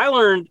 But I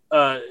learned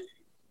a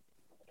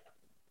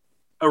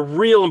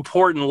real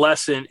important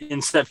lesson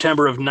in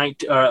September of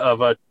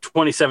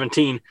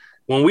 2017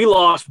 when we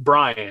lost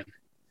Brian.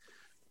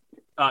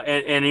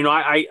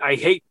 I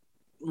hate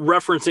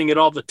referencing it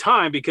all the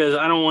time because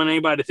I don't want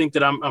anybody to think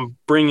that I'm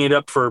bringing it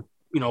up for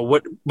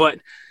but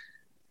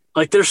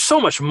like there's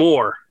so much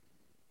more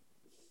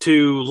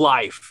to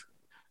life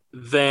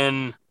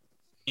than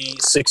the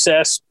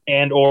success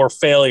and or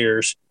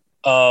failures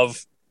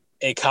of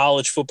a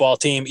college football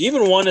team,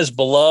 even one as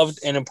beloved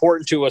and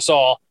important to us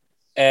all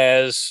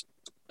as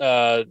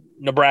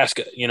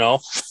Nebraska, you know?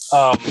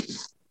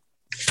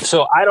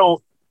 So I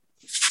don't,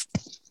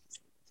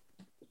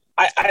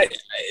 I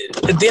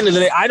at the end of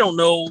the day, I don't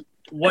know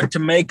what to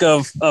make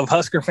of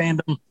Husker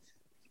fandom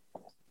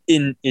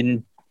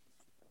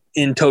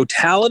in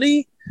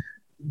totality,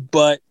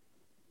 but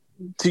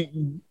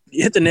to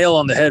hit the nail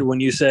on the head when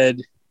you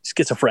said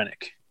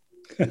schizophrenic.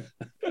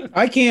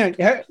 I can't.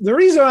 The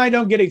reason I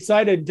don't get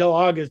excited until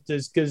August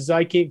is because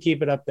I can't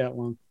keep it up that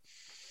long.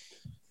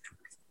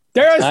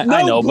 There is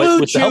no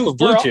blue chew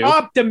for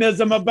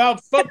optimism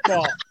about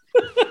football.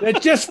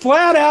 It's just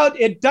flat out,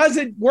 it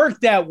doesn't work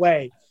that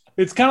way.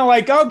 It's kind of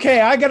like,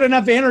 okay, I got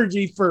enough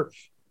energy for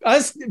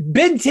us.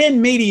 Big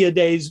Ten media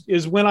days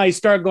is when I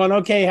start going,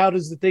 okay, how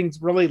does the things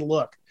really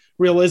look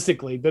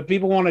realistically? But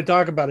people want to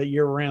talk about it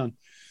year round.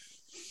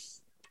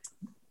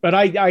 But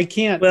I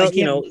can't. Well, I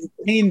can't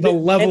maintain the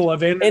level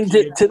of energy and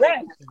to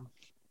that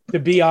to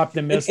be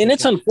optimistic. And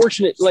it's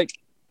unfortunate. Like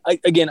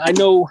I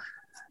know,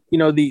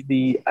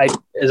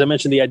 as I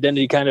mentioned, the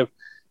identity kind of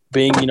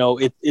being,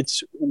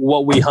 it's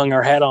what we hung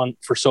our hat on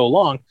for so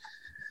long.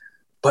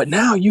 But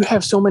now you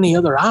have so many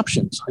other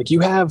options. Like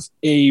you have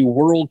a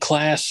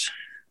world-class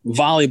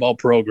volleyball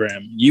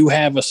program. You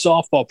have a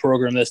softball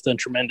program that's done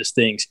tremendous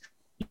things.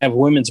 You have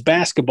women's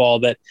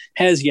basketball that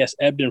has, yes,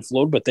 ebbed and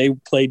flowed, but they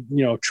played,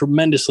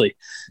 tremendously.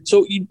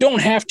 So you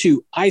don't have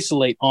to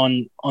isolate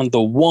on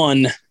the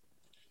one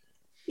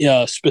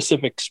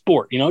specific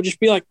sport.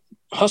 Just be like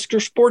Husker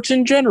sports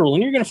in general,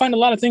 and you're going to find a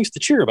lot of things to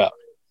cheer about.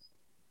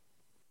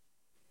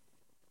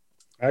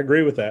 I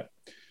agree with that.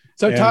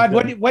 So, and,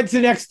 Todd, what's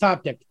the next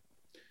topic?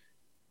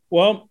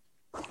 Well,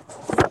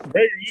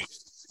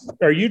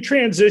 are you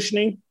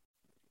transitioning,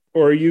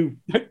 or are you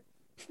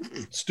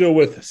still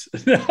with us?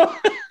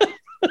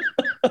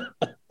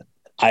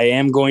 I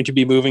am going to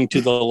be moving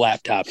to the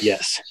laptop.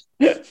 Yes.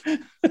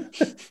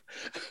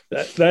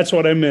 That's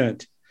what I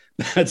meant.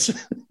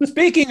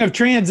 Speaking of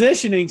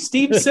transitioning,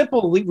 Steve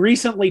Sipple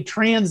recently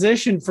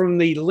transitioned from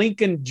the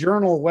Lincoln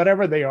Journal,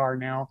 whatever they are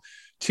now,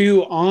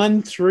 to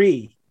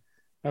On3.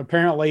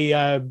 Apparently,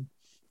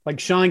 like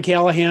Sean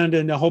Callahan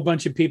and a whole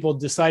bunch of people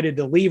decided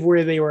to leave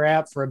where they were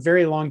at for a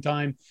very long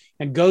time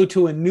and go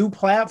to a new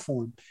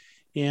platform.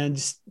 And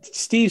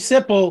Steve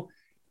Sipple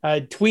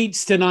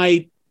tweets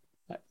tonight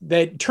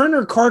that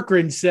Turner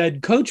Corcoran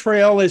said, Coach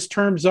Raiola's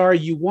terms are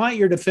you want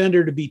your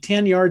defender to be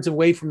 10 yards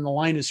away from the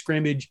line of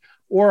scrimmage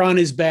or on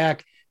his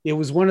back. It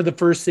was one of the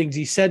first things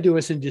he said to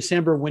us in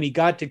December when he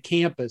got to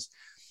campus.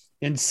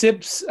 And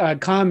Sip's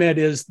comment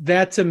is,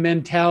 that's a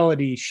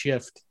mentality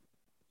shift.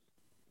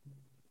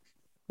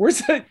 Where's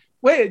that?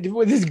 Wait,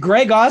 does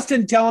Greg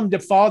Austin tell him to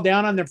fall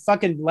down on their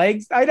fucking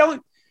legs?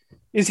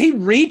 Is he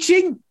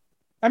reaching?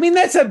 I mean,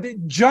 that's a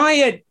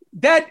giant,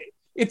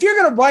 if you're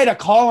going to write a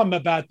column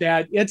about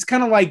that, it's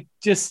kind of like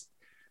just,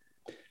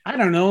 I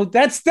don't know.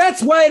 That's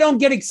why I don't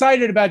get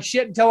excited about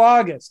shit until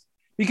August,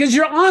 because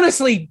you're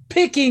honestly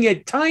picking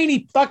at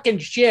tiny fucking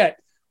shit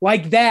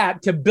like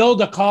that to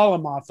build a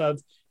column off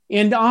of.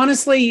 And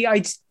honestly,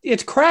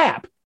 it's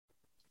crap,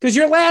 because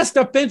your last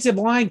offensive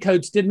line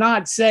coach did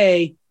not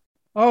say,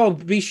 oh,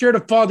 be sure to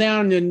fall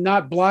down and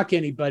not block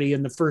anybody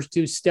in the first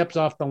 2 steps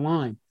off the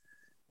line.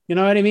 You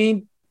know what I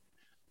mean?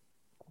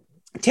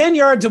 10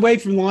 yards away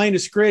from the line of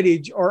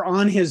scrimmage or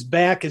on his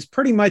back is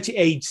pretty much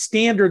a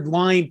standard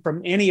line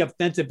from any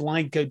offensive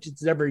line coach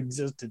that's ever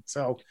existed.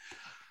 So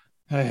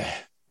that's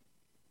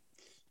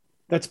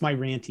my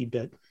ranty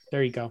bit.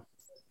 There you go.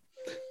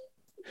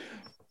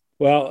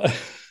 Well,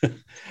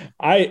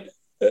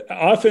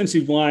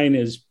 offensive line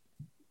is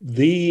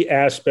the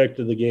aspect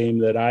of the game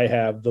that I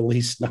have the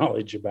least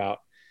knowledge about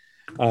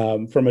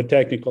from a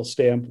technical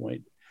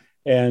standpoint.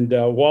 And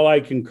while I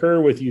concur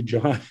with you,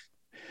 John,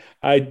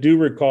 I do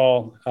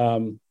recall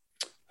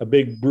a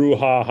big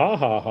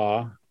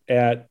brouhaha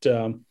at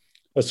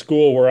a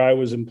school where I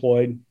was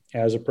employed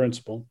as a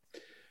principal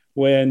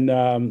when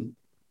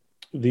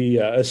the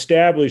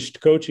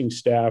established coaching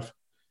staff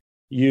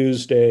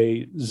used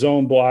a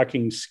zone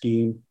blocking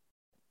scheme.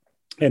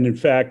 And in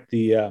fact,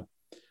 the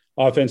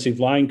offensive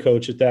line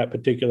coach at that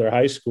particular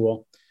high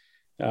school,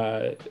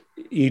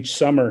 each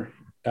summer,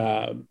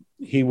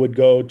 he would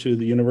go to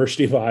the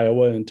University of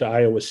Iowa and to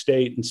Iowa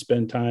State and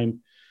spend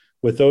time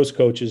with those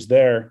coaches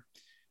there.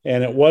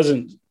 And it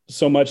wasn't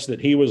so much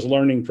that he was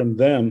learning from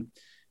them,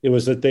 it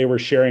was that they were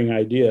sharing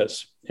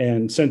ideas.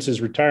 And since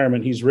his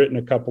retirement, he's written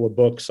a couple of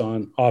books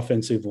on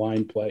offensive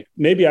line play.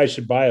 Maybe I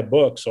should buy a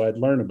book so I'd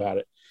learn about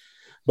it.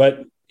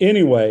 But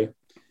anyway,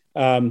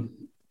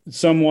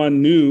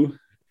 someone new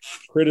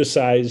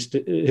criticized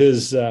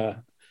his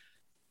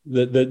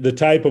the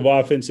type of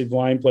offensive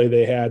line play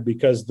they had,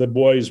 because the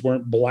boys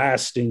weren't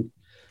blasting,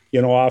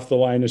 off the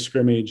line of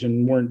scrimmage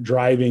and weren't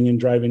driving.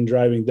 It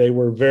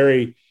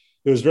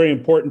was very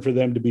important for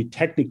them to be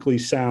technically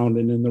sound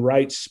and in the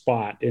right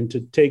spot and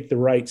to take the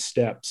right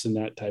steps and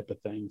that type of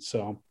thing.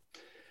 So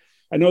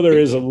I know there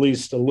is at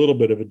least a little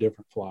bit of a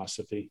different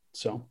philosophy.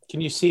 So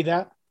Can you see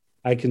that?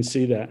 I can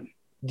see that.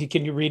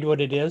 Can you read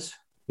what it is?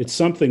 It's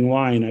something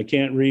line. I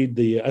can't read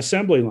the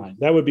assembly line.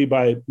 That would be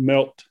by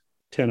Milt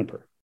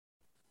Tenneper.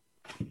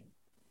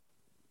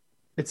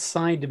 It's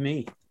signed to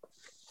me.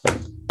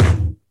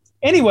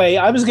 Anyway,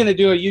 I was going to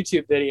do a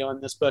YouTube video on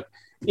this book.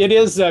 It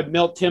is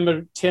Milt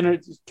Tenneper's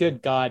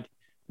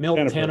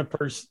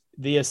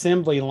The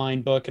Assembly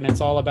Line book, and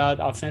it's all about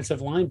offensive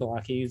line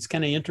blocking. It's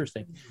kind of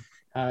interesting.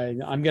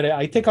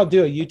 I think I'll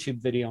do a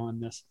YouTube video on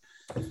this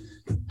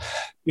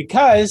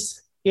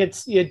because it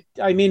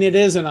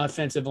is an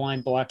offensive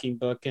line blocking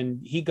book, and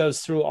he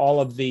goes through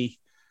all of the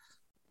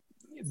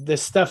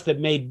stuff that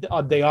made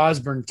the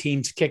Osborne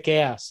teams kick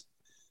ass.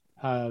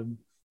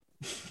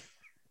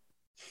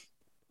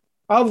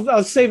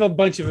 I'll save a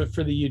bunch of it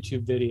for the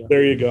YouTube video.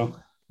 There you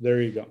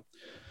go.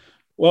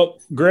 Well,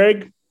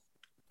 Greg,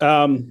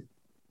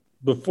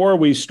 before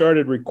we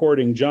started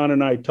recording, John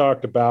and I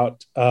talked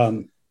about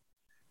something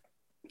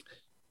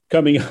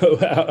we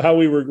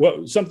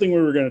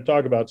were going to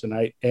talk about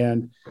tonight.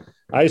 And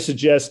I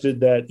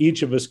suggested that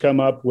each of us come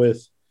up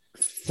with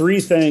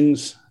 3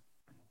 things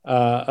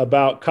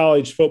about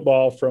college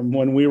football from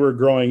when we were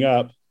growing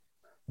up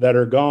that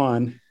are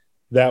gone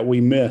that we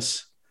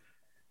miss.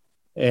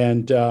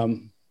 And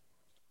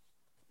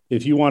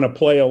if you want to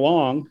play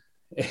along,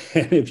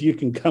 and if you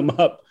can come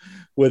up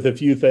with a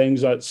few things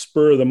that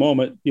spur of the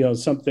moment,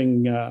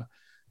 something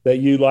that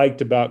you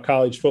liked about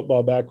college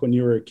football back when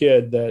you were a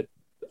kid that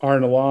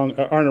aren't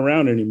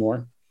around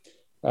anymore,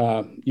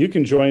 you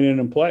can join in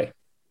and play.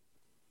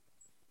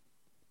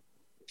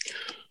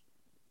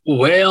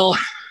 Well,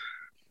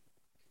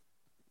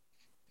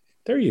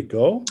 there you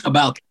go.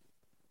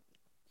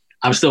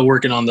 I'm still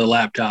working on the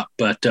laptop,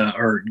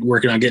 or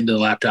working on getting to the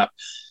laptop.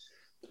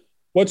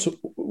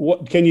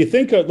 What can you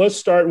think of? Let's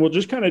start. We'll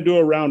just kind of do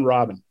a round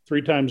robin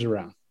 3 times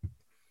around.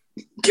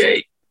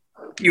 Okay.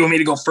 You want me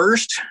to go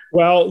first?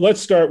 Well, let's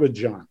start with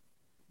John.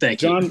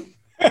 Thank you. John.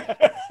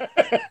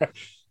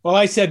 Well,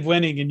 I said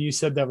winning, and you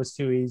said that was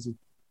too easy.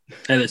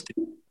 That's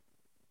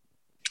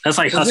like Was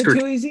Husker. it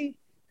too easy?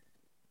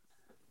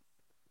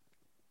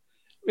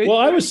 Well,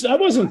 I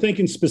wasn't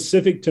thinking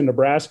specific to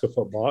Nebraska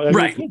football,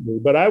 Right?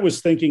 But I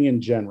was thinking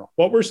in general.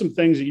 What were some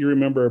things that you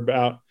remember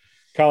about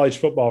college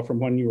football from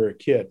when you were a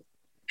kid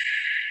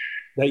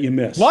that you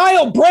missed?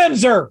 Lyle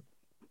Bremser.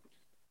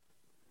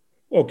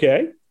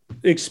 Okay,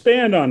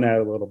 expand on that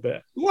a little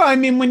bit. Well, I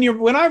mean,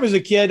 when I was a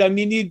kid, I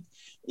mean,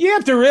 you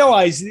have to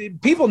realize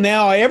people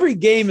now, every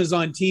game is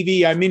on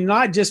TV. I mean,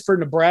 not just for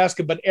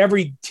Nebraska, but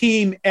every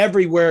team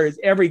everywhere,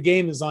 every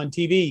game is on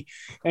TV.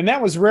 And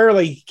that was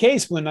rarely the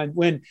case when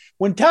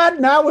Todd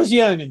and I was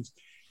young.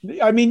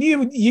 I mean,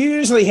 you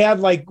usually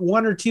had like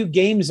 1 or 2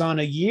 games on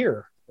a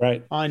year,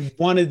 right, on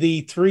one of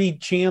the 3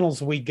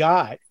 channels we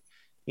got.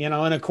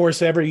 And of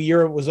course, every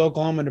year it was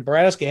Oklahoma,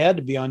 Nebraska had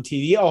to be on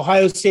TV.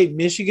 Ohio State,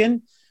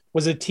 Michigan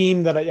was a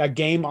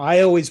game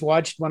I always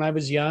watched when I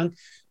was young.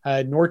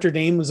 Notre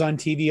Dame was on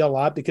TV a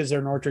lot because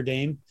they're Notre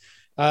Dame.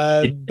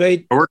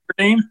 But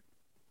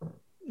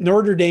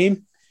Notre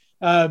Dame,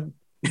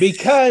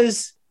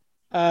 because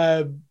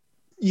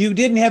you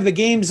didn't have the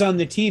games on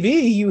the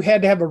TV, you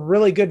had to have a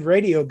really good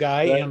radio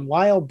guy. Right. And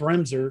Lyle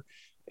Bremser,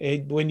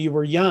 when you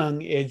were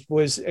young, it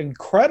was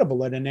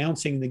incredible at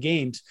announcing the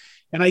games.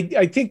 And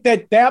I think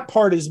that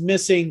part is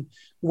missing,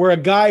 where a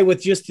guy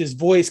with just his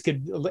voice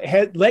could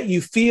let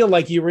you feel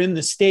like you were in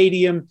the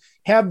stadium,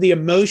 have the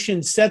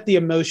emotion, set the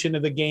emotion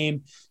of the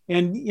game.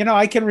 And,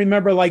 I can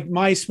remember, like,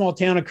 my small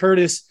town of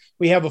Curtis,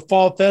 we have a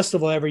fall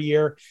festival every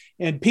year,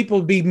 and people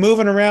would be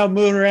moving around,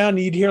 and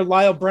you'd hear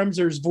Lyle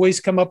Bremser's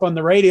voice come up on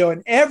the radio,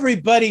 and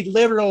everybody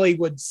literally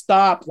would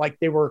stop like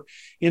they were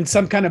in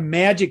some kind of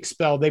magic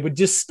spell. They would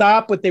just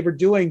stop what they were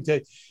doing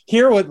to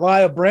hear what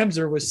Lyle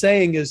Bremser was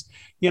saying is,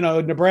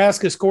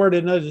 Nebraska scored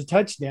another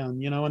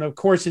touchdown, and of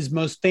course his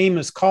most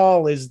famous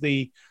call is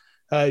the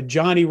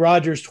Johnny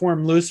Rogers tore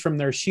him loose from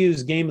their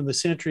shoes game of the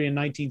century in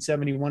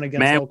 1971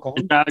 against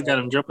Oklahoma. Got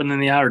him jumping in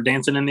the aisle or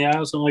dancing in the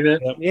aisle, something like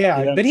that.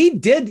 Yeah. But he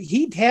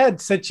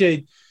had such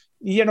a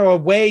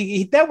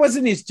way, that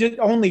wasn't his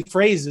only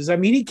phrases. I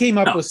mean, he came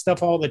up with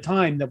stuff all the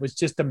time that was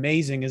just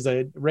amazing as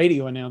a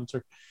radio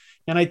announcer.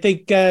 And I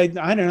think, I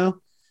don't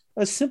know,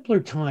 a simpler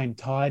time,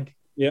 Todd.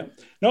 Yeah,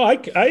 no, I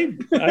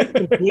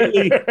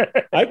completely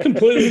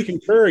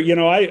concur.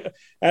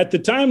 At the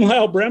time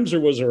Lyle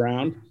Bremser was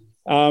around,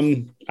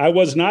 I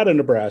was not a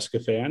Nebraska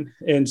fan.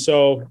 And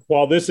so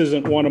while this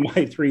isn't one of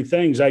my 3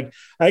 things, I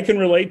can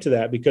relate to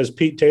that because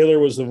Pete Taylor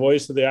was the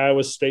voice of the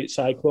Iowa State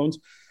Cyclones.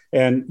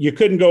 And you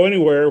couldn't go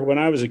anywhere when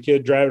I was a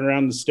kid driving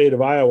around the state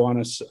of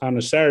Iowa on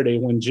a Saturday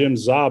when Jim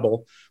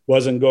Zabel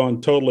wasn't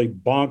going totally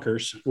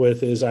bonkers with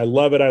his "I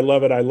love it, I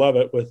love it, I love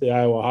it" with the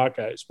Iowa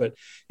Hawkeyes. But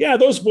yeah,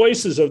 those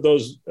voices of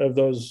those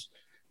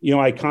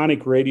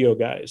iconic radio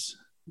guys,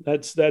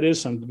 that is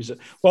something to be said.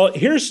 Well,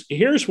 here's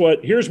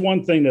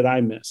one thing that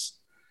I miss.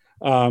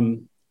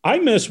 I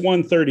miss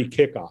 1:30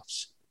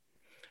 kickoffs.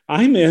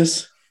 I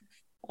miss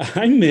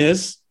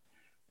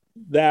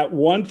that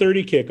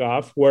 1:30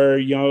 kickoff where,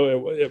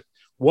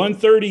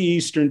 1:30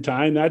 Eastern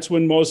time. That's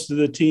when most of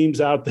the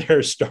teams out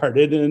there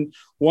started, and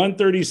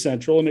 1:30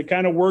 Central. And it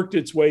kind of worked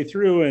its way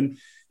through. And,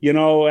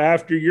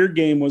 after your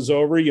game was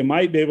over, you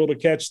might be able to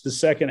catch the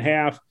second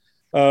half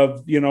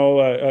of,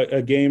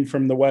 a game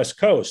from the West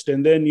Coast.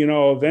 And then,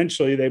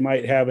 eventually they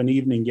might have an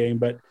evening game.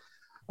 But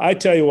I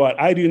tell you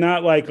what, I do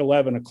not like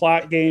 11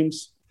 o'clock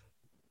games.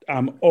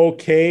 I'm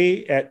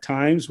okay at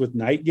times with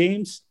night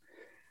games.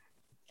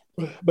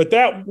 But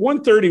that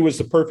 1:30 was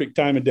the perfect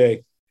time of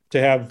day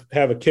to have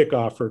a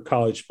kickoff for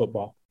college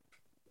football.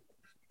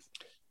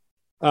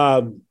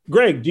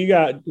 Greg, do you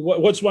got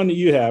what's one that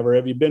you have, or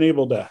have you been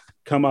able to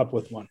come up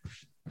with one?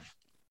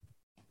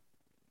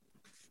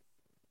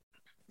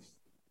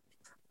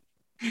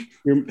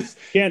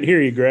 Can't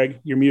hear you, Greg.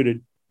 You're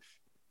muted.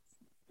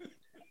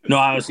 No,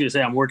 I was going to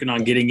say I'm working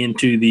on getting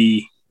into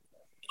the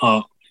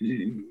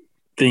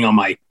thing on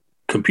my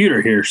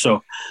computer here.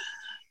 So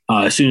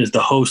as soon as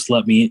the host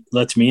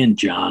lets me in,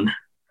 John.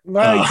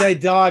 Well, the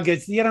dog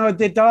is,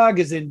 the dog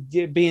is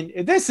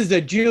this is a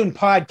June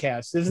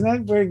podcast, isn't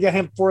it? We're going to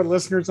have 4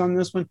 listeners on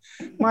this one.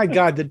 My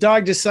God, the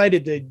dog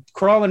decided to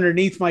crawl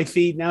underneath my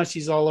feet. Now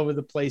she's all over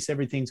the place.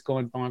 Everything's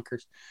going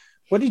bonkers.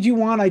 What did you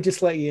want? I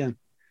just let you in.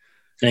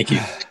 Thank you.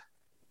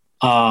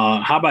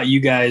 How about you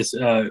guys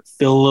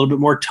fill a little bit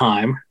more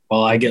time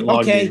while I get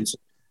logged in?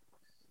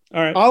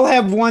 All right. I'll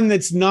have one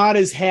that's not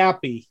as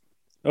happy.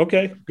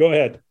 Okay, go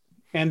ahead.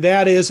 And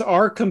that is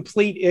our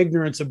complete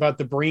ignorance about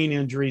the brain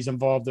injuries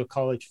involved with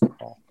college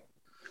football.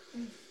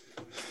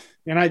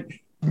 And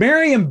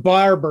Marion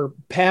Barber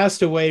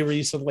passed away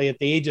recently at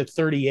the age of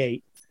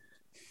 38.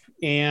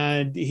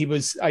 And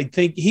I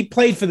think he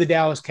played for the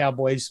Dallas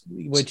Cowboys,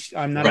 which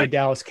I'm not a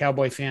Dallas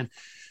Cowboy fan,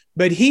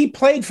 but he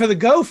played for the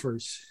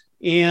Gophers.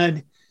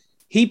 And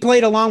he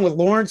played along with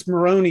Lawrence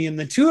Maroney, and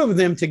the two of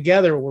them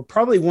together were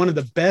probably one of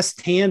the best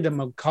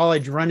tandem of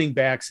college running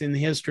backs in the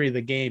history of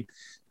the game.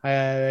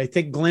 I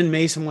think Glenn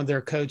Mason was their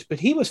coach, but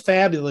he was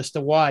fabulous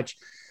to watch.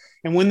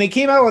 And when they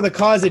came out with a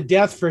cause of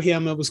death for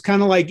him, it was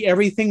kind of like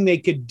everything they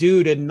could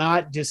do to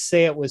not just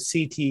say it was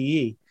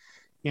CTE,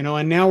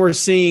 and now we're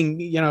seeing,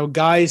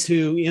 guys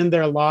who end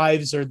their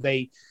lives, or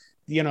they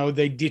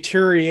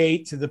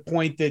deteriorate to the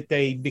point that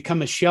they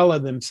become a shell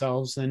of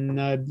themselves. And,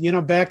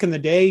 back in the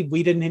day,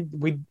 we didn't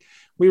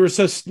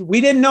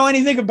know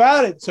anything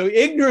about it. So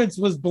ignorance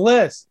was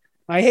bliss.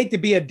 I hate to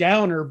be a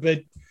downer,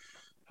 but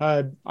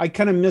I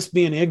kind of miss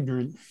being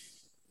ignorant.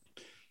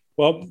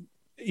 Well,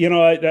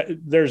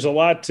 there's a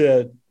lot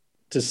to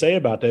say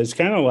about that. It's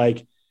kind of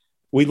like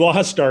we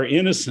lost our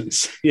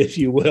innocence, if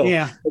you will.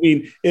 Yeah. I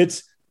mean,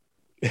 it's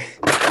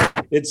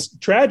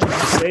tragic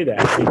to say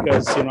that,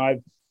 because,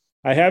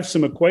 I have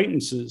some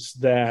acquaintances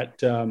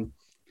that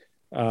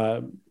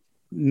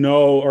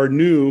know or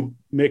knew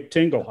Mick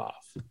Tingelhoff,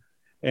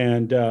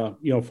 and,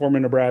 former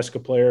Nebraska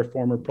player,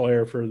 former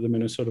player for the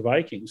Minnesota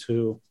Vikings,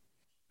 who,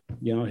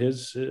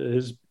 his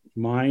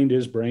mind,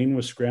 his brain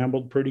was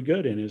scrambled pretty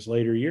good in his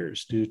later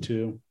years due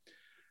to,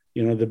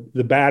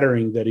 the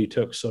battering that he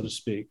took, so to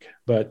speak.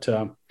 But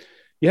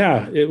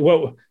it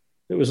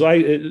was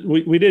like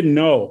we didn't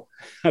know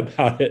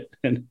about it.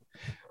 And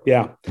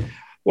yeah.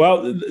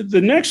 Well,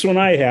 the next one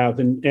I have,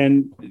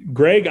 and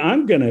Greg,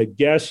 I'm going to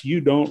guess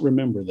you don't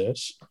remember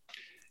this.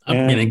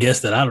 I'm going to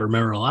guess that I don't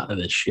remember a lot of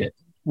this shit.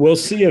 We'll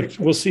see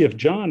if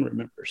John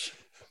remembers.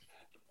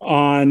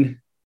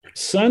 On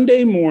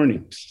Sunday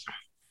mornings,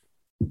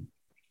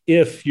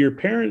 if your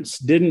parents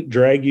didn't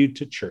drag you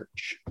to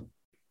church,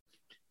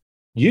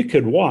 you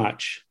could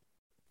watch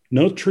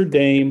Notre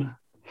Dame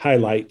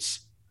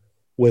highlights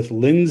with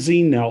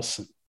Lindsey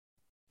Nelson.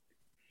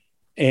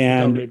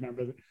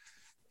 And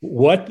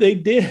what they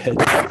did,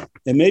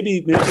 and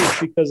maybe it's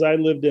because I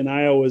lived in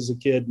Iowa as a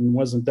kid and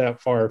wasn't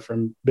that far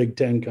from Big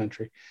Ten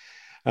country,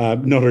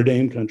 Notre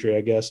Dame country,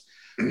 I guess.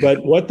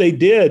 But what they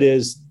did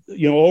is,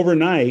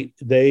 overnight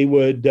they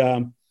would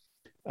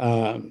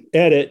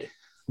edit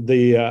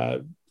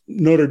the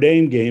Notre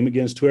Dame game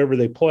against whoever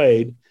they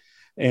played,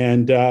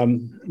 and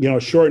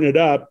shorten it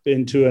up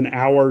into an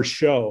hour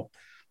show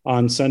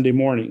on Sunday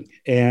morning.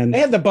 And they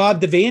had the Bob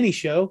Devaney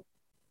show,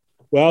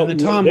 and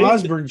the Tom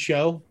Osborne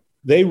show.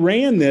 They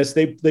ran this.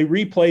 They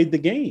replayed the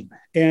game,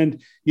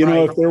 and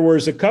if there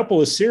was a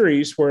couple of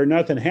series where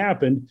nothing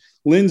happened,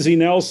 Lindsey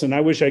Nelson,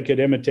 I wish I could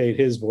imitate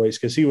his voice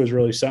because he was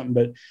really something.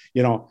 But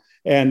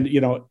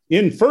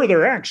in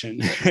further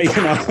action,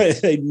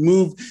 they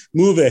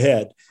move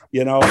ahead,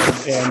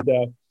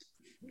 and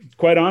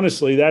quite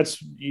honestly, that's,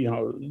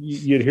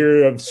 you'd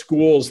hear of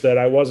schools that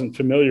I wasn't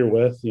familiar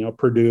with,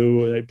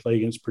 Purdue, they play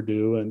against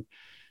Purdue and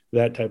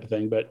that type of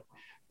thing. But,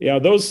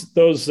 those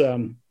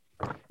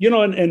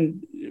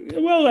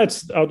well,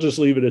 I'll just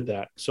leave it at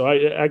that. So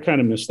I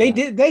kind of missed They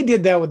did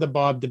that with the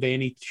Bob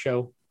Devaney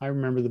show. I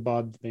remember the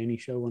Bob Devaney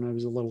show when I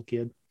was a little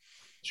kid.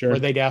 Sure. Where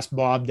they'd ask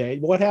Bob,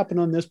 what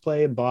happened on this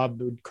play? And Bob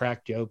would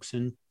crack jokes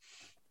and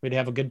we'd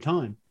have a good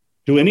time.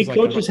 Do any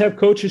coaches have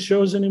coaches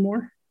shows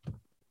anymore?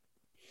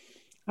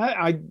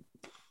 I'm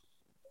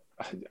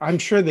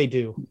sure they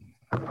do.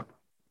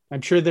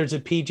 I'm sure there's a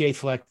PJ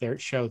Fleck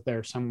show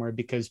there somewhere,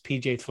 because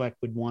PJ Fleck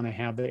would want to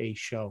have a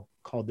show.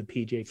 called the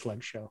PJ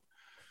Fleck Show.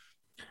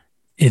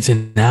 It's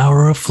an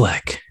hour of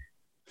Fleck.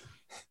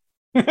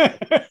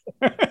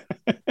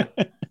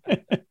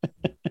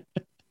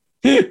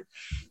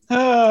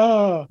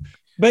 Oh,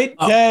 but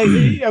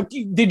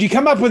did you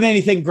come up with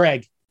anything,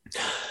 Greg?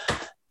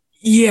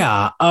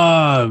 Yeah.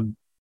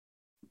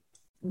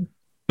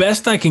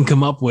 Best I can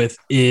come up with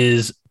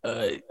is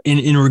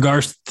in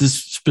regards to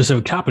this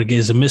specific topic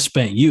is a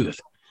misspent youth,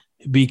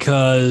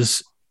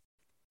 because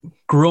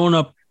growing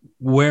up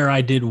where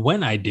I did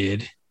when I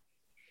did,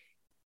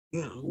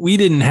 we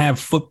didn't have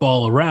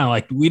football around.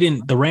 Like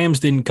the Rams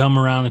didn't come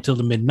around until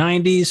the mid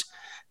 90s,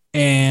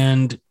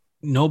 and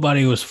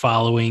nobody was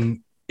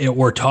following it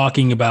or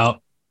talking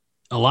about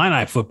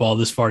Illini football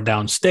this far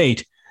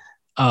downstate.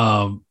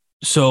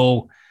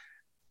 So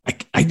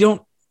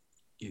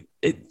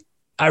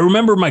I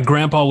remember my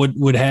grandpa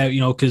would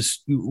have,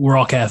 cause we're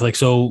all Catholic.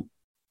 So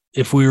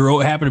if we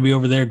happened to be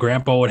over there,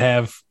 grandpa would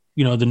have,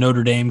 the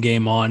Notre Dame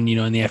game on,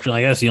 in the afternoon.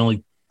 Like, that's the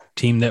only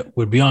team that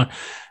would be on.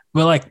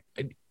 But like,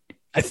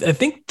 I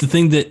think the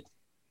thing that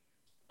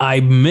I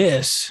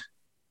miss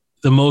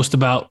the most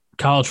about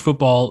college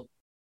football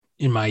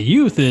in my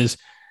youth is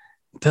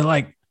that,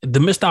 like, the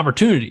missed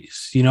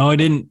opportunities. I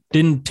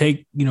didn't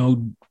take,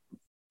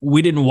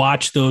 we didn't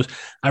watch those.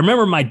 I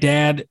remember my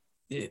dad,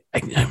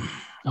 I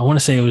want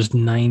to say it was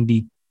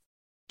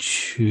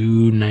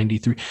 92,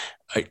 93.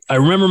 I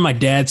remember my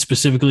dad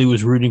specifically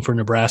was rooting for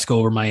Nebraska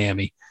over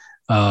Miami.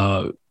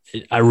 I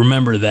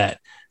remember that.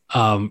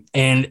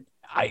 And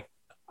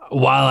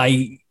while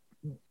I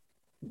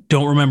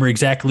don't remember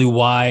exactly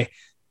why,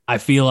 I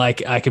feel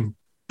like I can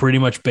pretty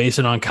much base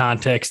it on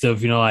context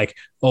of, like,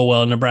 oh,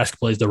 well, Nebraska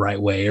plays the right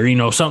way,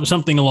 or,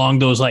 something along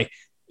those, like,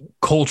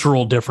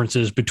 cultural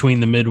differences between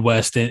the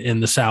Midwest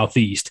and the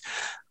Southeast.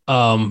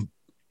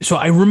 So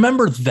I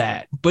remember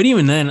that, but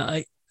even then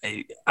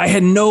I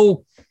had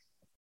no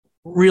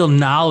real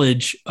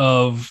knowledge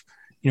of,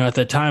 at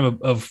that time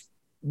of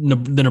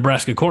the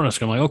Nebraska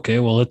Cornhuskers. I'm like, okay,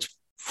 well, it's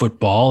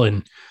football,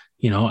 and,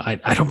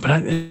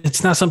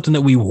 it's not something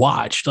that we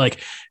watched. Like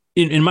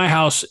in my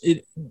house,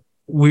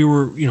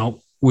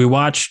 we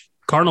watch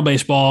Cardinal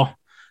baseball,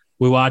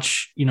 we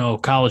watch,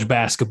 college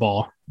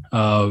basketball.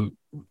 I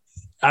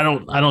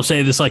don't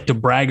say this like to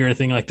brag or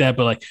anything like that,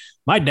 but like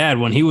my dad,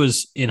 when he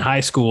was in high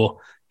school,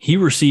 he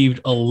received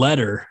a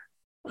letter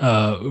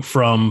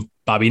from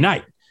Bobby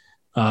Knight,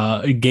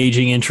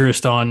 gauging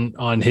interest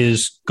on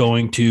his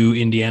going to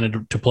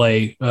Indiana to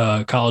play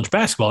college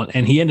basketball.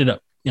 And he ended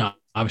up,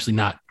 obviously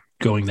not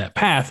going that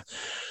path,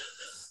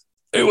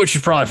 which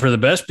is probably for the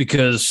best,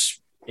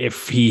 because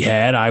if he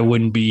had, I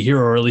wouldn't be here,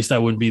 or at least I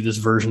wouldn't be this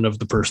version of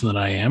the person that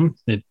I am.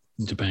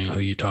 Depending on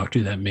who you talk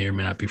to, that may or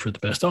may not be for the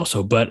best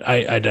also, but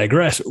I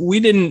digress. We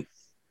didn't.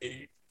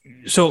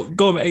 So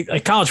going back,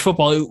 like college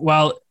football,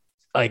 while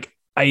like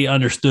I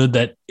understood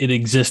that it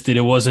existed,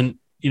 it wasn't,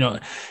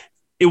 it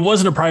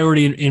wasn't a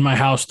priority in my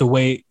house the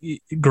way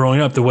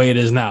growing up, the way it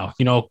is now.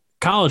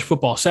 College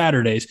football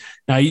Saturdays.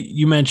 Now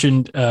you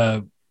mentioned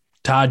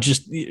Todd,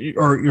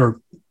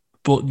 or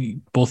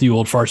both you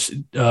old farts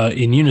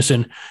in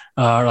unison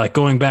are like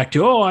going back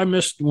to, I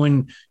missed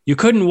when you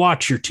couldn't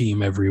watch your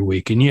team every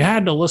week and you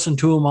had to listen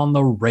to them on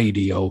the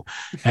radio,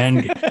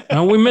 and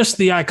we missed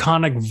the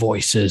iconic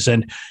voices,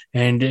 and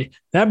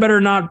that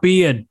better not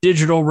be a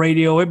digital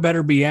radio. It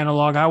better be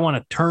analog. I want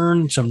to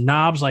turn some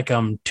knobs like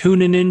I'm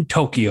tuning in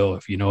Tokyo,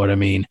 if you know what I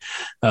mean.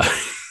 Well,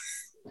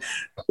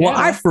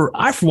 I for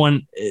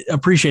one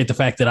appreciate the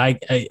fact that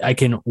I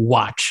can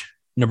watch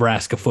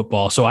Nebraska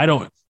football, so I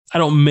don't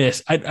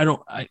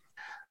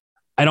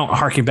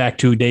harken back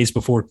to days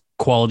before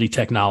quality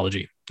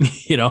technology,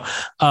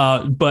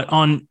 but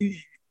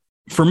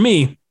for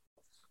me,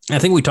 I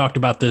think we talked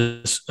about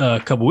this a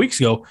couple weeks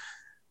ago,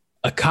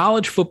 a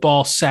college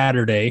football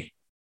Saturday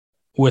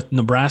with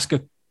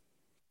Nebraska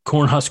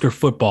Cornhusker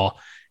football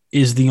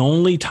is the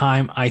only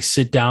time I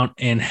sit down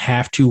and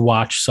have to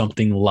watch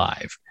something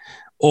live,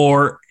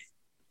 or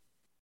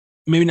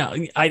maybe not.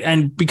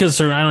 Because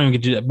I don't even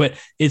get to do that, but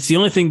it's the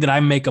only thing that I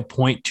make a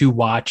point to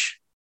watch,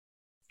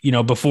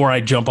 before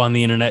I jump on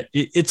the internet.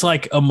 It's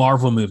like a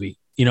Marvel movie.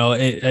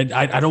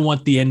 I don't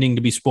want the ending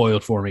to be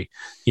spoiled for me.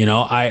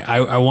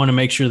 I want to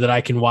make sure that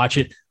I can watch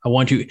it. I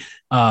want to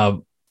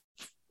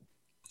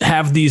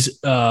have these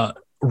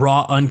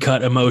raw,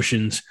 uncut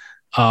emotions.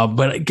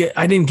 But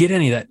I didn't get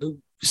any of that.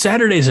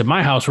 Saturdays at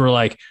my house were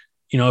like,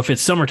 if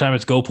it's summertime,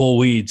 it's go pull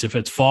weeds. If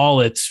it's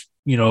fall, it's,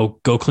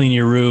 go clean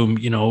your room,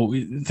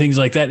 things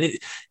like that.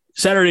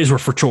 Saturdays were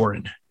for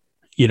choring,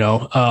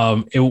 it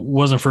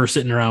wasn't for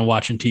sitting around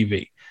watching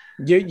TV.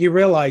 You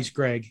realize,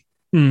 Greg,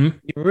 mm-hmm.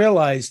 You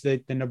realize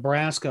that the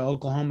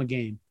Nebraska-Oklahoma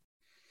game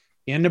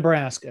in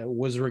Nebraska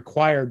was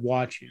required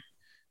watching,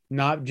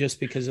 not just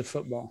because of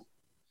football,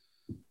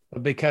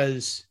 but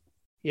because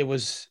it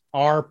was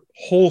our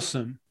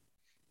wholesome,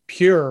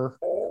 pure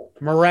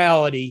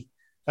morality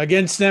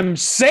against them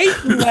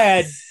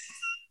Satan-led,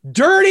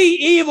 dirty,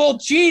 evil,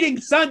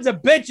 cheating sons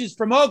of bitches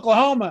from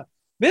Oklahoma.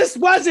 This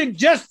wasn't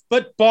just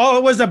football.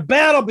 It was a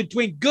battle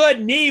between good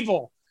and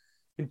evil.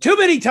 And too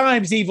many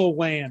times evil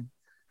won.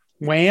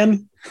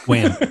 Wham.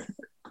 One.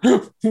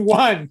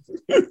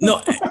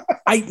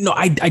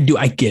 I do.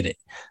 I get it.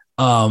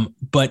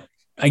 But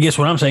I guess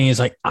what I'm saying is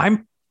like,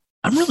 I'm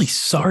really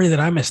sorry that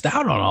I missed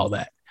out on all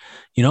that,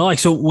 like,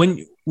 so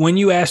when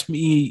you asked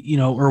me,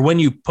 or when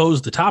you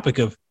posed the topic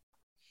of,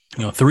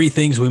 3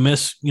 things we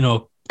miss,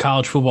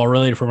 college football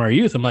related from our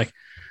youth, I'm like,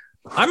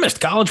 I missed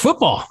college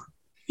football,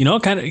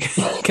 kind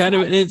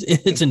of in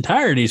its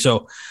entirety.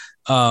 So,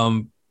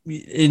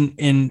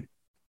 in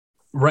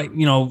right,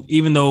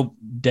 even though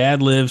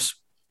Dad lives,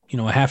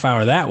 a half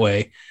hour that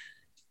way,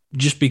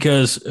 just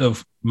because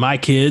of my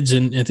kids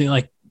and things,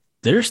 like,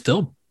 they're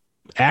still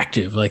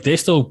active. Like, they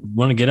still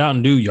want to get out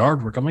and do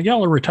yard work. I'm like,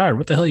 y'all are retired.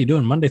 What the hell are you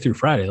doing Monday through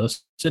Friday?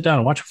 Let's sit down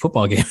and watch a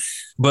football game.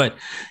 But,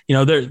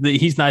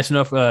 he's nice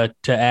enough to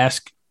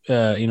ask,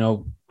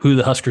 who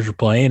the Huskers are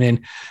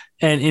playing.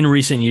 And in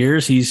recent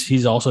years,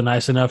 he's also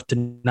nice enough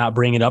to not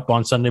bring it up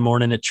on Sunday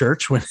morning at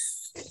church when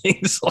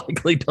things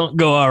likely don't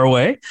go our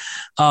way.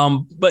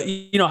 But,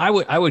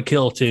 I would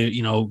kill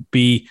to,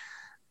 be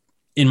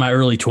in my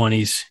early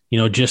 20s,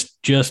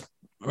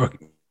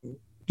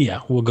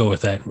 we'll go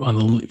with that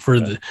for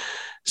the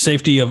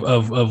safety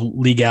of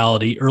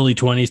legality, early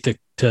 20s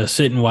to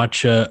sit and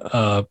watch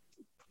a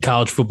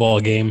college football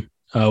game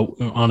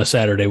on a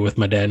Saturday with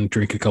my dad and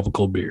drink a couple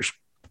cold beers.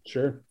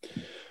 Sure.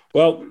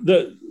 Well,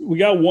 we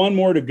got one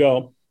more to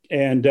go,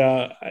 and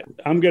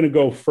I'm going to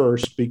go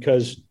first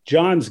because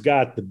John's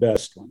got the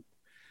best one,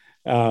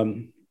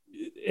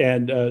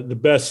 and the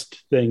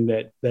best thing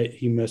that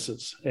he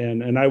misses,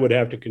 and I would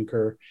have to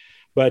concur.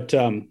 But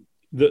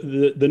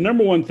the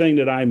number one thing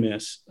that I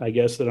miss, I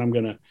guess, that I'm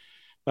going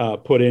to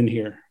put in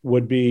here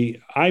would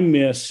be I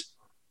miss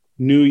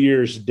New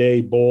Year's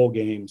Day bowl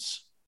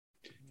games,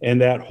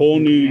 and that whole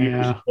New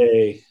Year's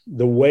Day,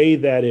 the way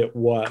that it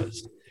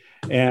was.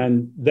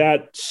 And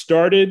that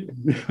started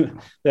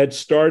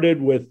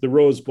with the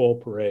Rose Bowl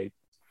parade.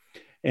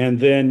 And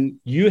then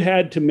you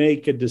had to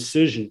make a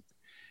decision,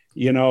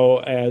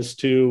 as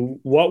to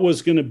what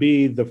was going to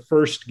be the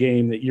first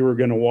game that you were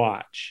going to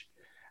watch.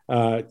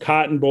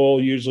 Cotton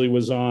Bowl usually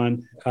was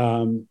on,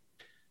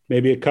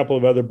 maybe a couple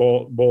of other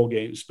bowl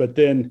games. But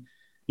then,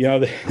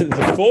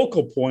 the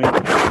focal point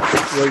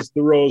was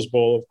the Rose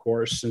Bowl, of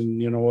course, and,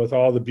 with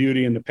all the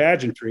beauty and the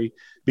pageantry,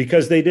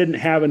 because they didn't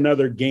have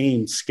another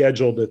game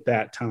scheduled at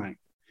that time.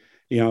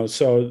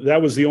 So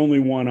that was the only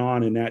one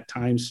on in that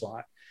time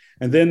slot.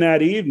 And then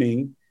that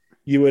evening,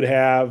 you would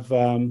have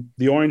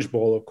the Orange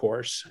Bowl, of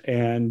course.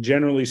 And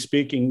generally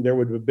speaking, there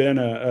would have been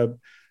a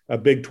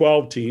Big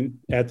 12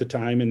 team at the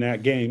time in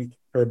that game,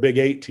 or a Big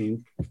 8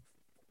 team,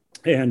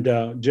 and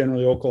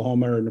generally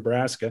Oklahoma or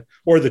Nebraska,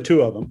 or the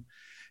two of them.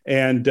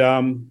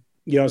 And,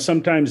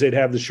 sometimes they'd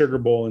have the Sugar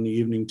Bowl in the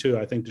evening too.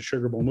 I think the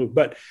Sugar Bowl moved.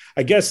 But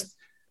I guess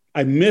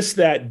I missed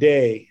that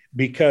day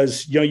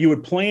because, you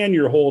would plan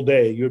your whole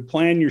day. You would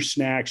plan your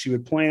snacks. You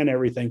would plan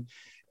everything.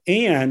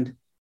 And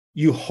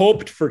you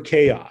hoped for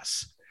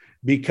chaos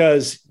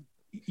because,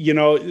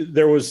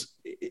 there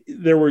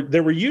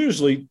were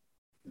usually,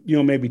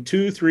 maybe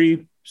 2,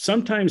 3,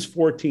 sometimes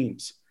 4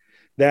 teams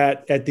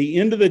that at the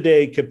end of the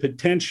day could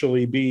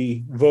potentially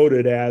be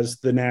voted as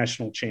the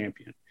national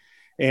champion.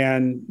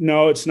 And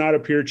no, it's not a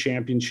pure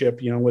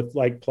championship, with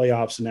like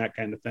playoffs and that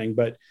kind of thing.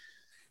 But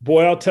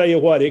boy, I'll tell you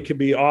what, it could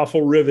be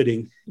awful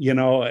riveting,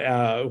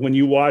 when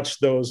you watch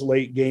those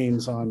late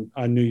games on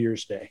New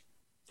Year's Day.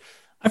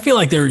 I feel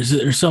like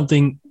there's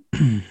something,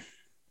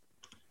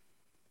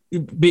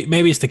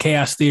 maybe it's the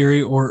chaos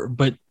theory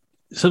but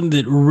something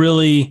that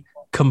really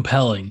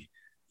compelling,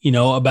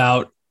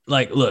 about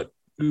like, look,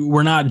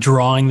 we're not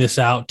drawing this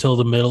out till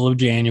the middle of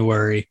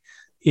January.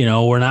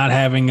 We're not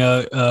having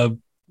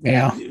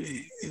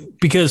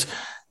because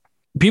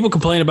people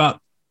complain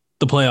about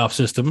the playoff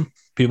system.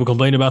 People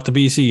complain about the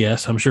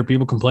BCS. I'm sure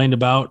people complained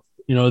about,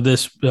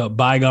 this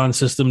bygone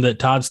system that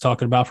Todd's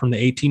talking about from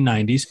the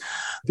 1890s.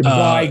 The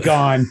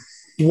bygone.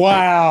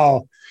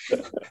 Wow.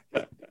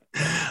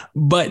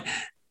 But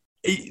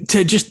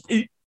to just,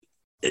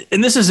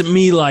 and this isn't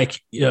me like,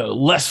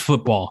 less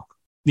football,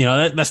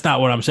 that's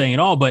not what I'm saying at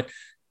all, but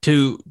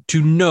to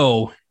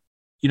know,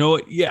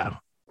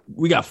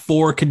 we got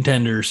 4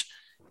 contenders,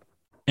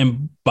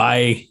 and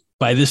by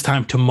this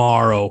time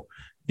tomorrow,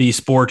 the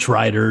sports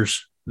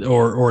writers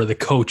or the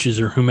coaches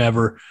or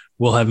whomever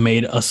will have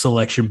made a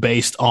selection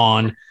based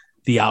on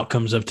the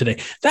outcomes of today.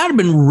 That would have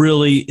been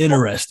really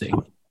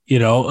interesting.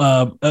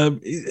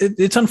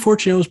 It's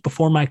unfortunate it was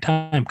before my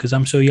time because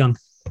I'm so young.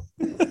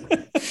 Well,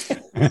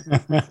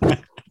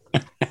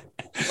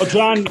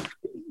 John,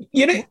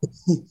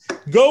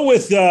 go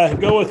with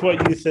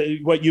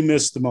what you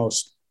missed the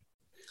most.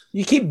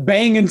 You keep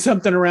banging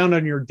something around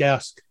on your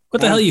desk.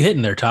 What the hell are you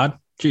hitting there, Todd?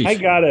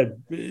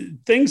 Jeez.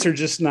 Things are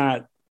just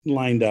not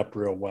lined up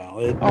real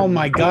well. Oh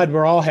my God,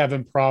 we're all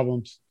having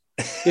problems.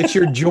 It's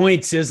your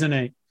joints, isn't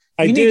it?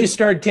 You need to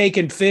start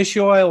taking fish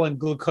oil and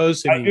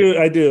glucosamine.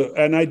 I do.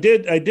 And I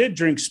did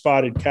drink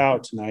Spotted Cow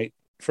tonight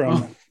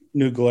from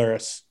New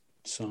Glarus.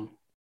 So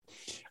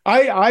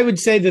I would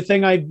say the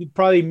thing I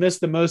probably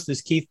missed the most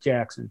is Keith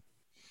Jackson.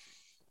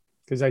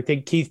 because I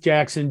think Keith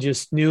Jackson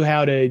just knew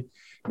how to.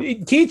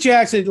 Keith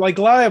Jackson, like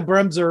Lyle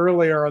Bremser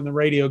earlier on the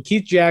radio,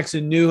 Keith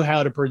Jackson knew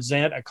how to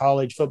present a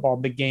college football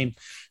big game,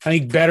 I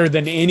think, better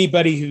than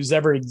anybody who's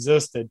ever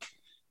existed.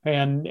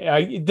 And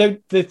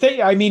the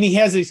thing, I mean, he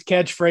has his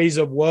catchphrase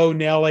of "Whoa,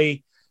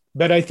 Nelly,"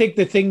 but I think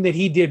the thing that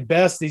he did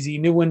best is he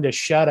knew when to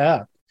shut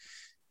up,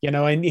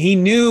 and he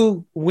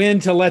knew when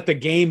to let the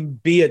game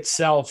be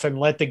itself and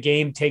let the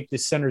game take the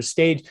center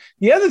stage.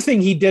 The other thing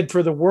he did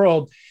for the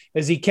world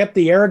is he kept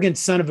the arrogant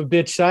son of a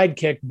bitch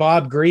sidekick,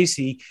 Bob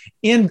Greasy,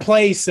 in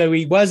place so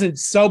he wasn't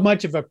so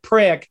much of a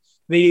prick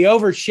that he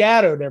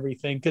overshadowed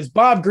everything. Because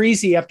Bob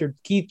Greasy, after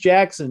Keith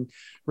Jackson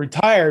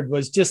retired,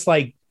 was just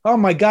like, oh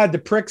my God, the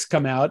pricks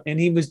come out. And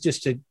he was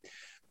just a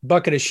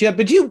bucket of shit.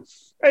 But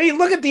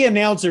look at the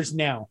announcers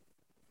now.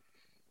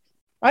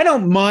 I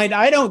don't mind.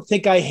 I don't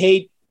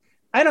hate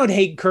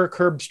Kirk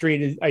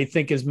Herbstreit, I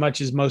think, as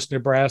much as most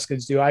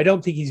Nebraskans do. I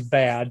don't think he's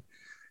bad.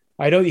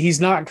 He's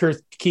not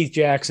Keith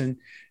Jackson.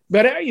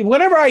 But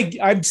whenever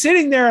I'm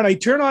sitting there and I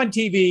turn on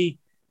TV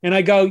and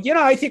I go,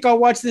 I think I'll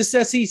watch this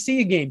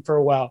SEC game for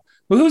a while.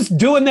 Well, who's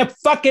doing the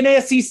fucking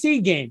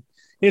SEC game?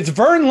 It's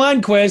Vern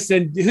Lundquist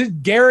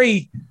and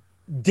Gary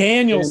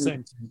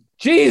Danielson.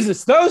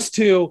 Jesus, those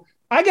two.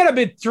 I got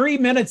about 3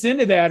 minutes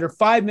into that or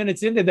 5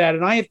 minutes into that,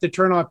 and I have to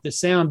turn off the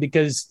sound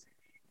because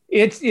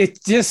it's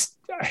just.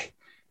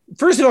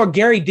 First of all,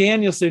 Gary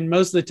Danielson,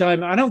 most of the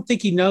time, I don't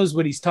think he knows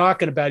what he's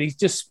talking about. He's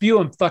just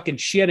spewing fucking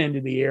shit into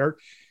the air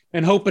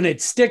and hoping it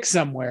sticks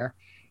somewhere.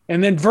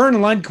 And then Vern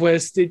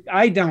Lundquist,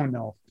 I don't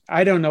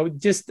know.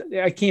 Just,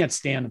 I can't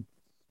stand him.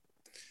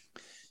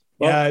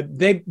 Well,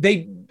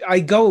 I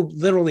go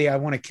literally, I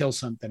want to kill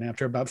something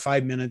after about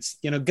 5 minutes.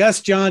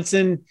 Gus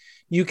Johnson,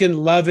 you can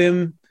love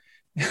him.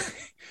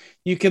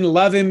 You can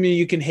love him.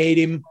 You can hate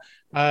him.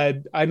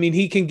 I mean,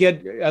 he can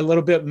get a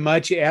little bit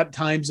much at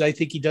times. I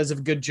think he does a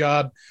good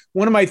job.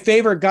 One of my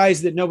favorite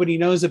guys that nobody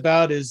knows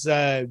about is,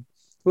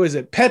 who is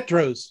it?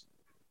 Petros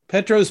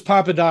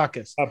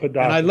Papadakis. And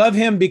I love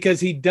him because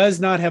he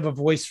does not have a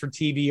voice for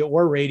TV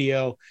or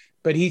radio,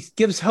 but he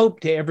gives hope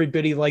to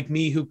everybody like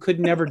me who could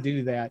never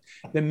do that,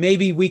 that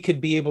maybe we could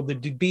be able to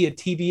be a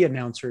TV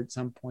announcer at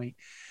some point.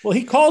 Well,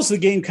 he calls the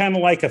game kind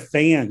of like a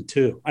fan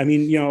too. I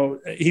mean,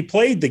 he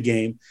played the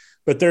game,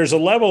 but there's a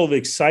level of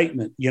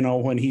excitement,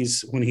 when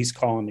he's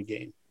calling the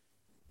game.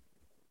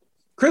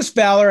 Chris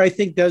Fowler, I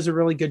think, does a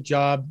really good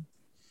job.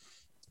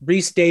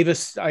 Reese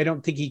Davis, I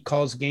don't think he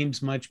calls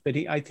games much, but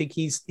I think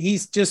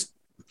he's just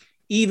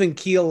even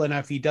keel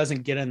enough. He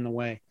doesn't get in the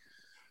way.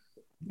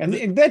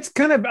 And that's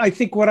kind of, I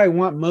think, what I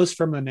want most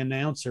from an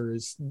announcer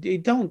is they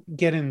don't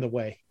get in the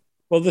way.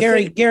 Well,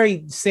 Gary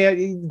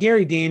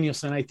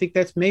Danielson, I think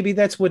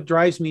that's what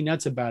drives me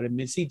nuts about him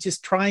is he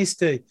just tries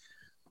to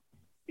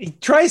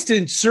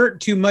insert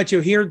too much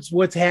of here's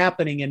what's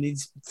happening, and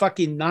he's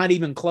fucking not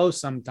even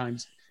close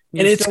sometimes.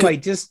 And it's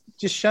like, just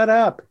shut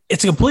up.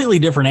 It's a completely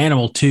different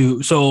animal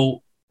too.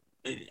 So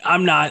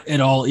I'm not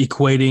at all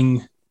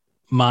equating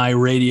my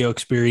radio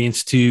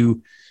experience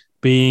to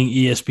being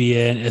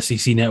ESPN,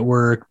 SEC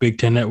Network, Big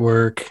Ten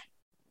Network,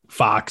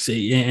 Fox,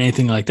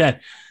 anything like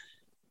that.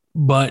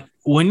 But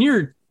when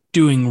you're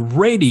doing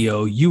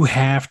radio, you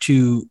have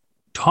to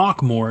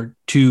talk more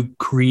to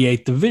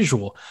create the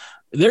visual.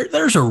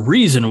 There's a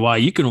reason why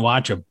you can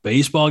watch a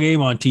baseball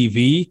game on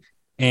TV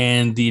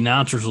and the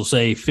announcers will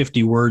say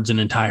 50 words an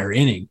entire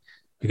inning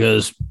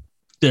because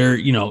they're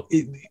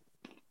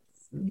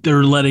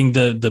letting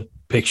the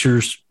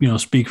pictures,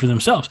 speak for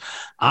themselves.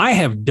 I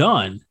have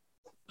done,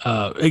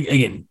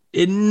 again,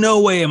 in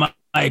no way am I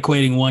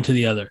equating one to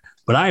the other,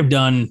 but I've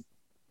done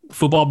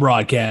football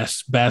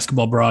broadcasts,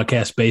 basketball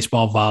broadcasts,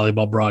 baseball,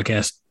 volleyball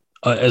broadcasts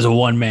as a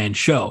one-man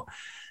show.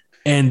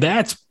 And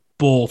that's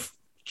both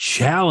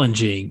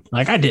challenging.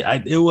 Like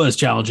it was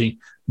challenging,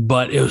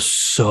 but it was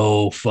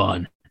so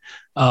fun.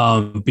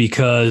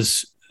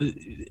 Because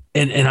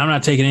and I'm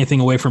not taking anything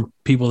away from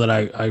people that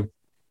I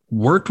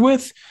worked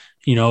with,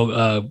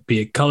 be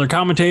it color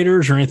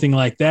commentators or anything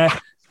like that.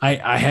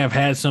 I have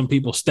had some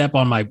people step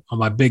on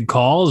my big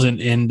calls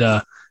and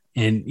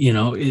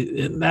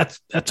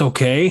that's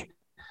okay.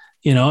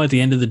 At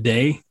the end of the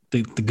day,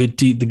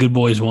 the good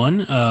boys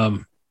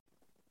won.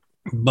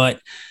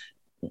 But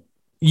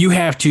you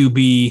have to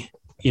be,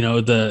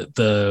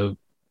 the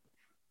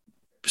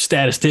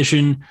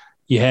statistician.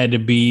 You had to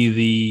be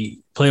the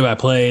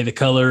play-by-play, the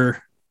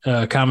color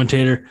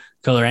commentator,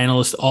 color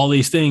analyst, all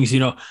these things.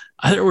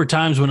 There were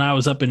times when I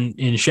was up in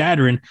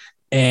Shadron,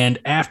 and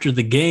after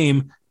the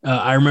game,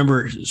 I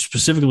remember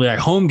specifically at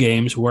home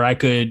games where I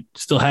could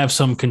still have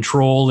some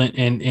control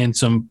and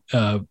some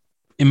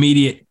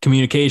immediate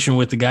communication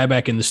with the guy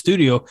back in the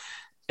studio.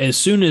 As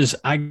soon as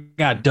I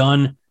got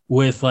done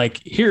with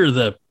here are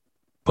the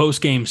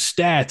post-game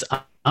stats,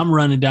 I'm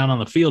running down on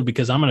the field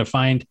because I'm going to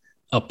find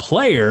a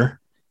player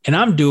and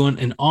I'm doing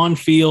an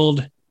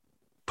on-field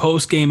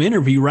post-game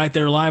interview right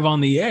there live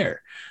on the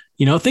air.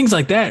 Things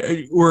like that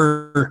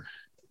were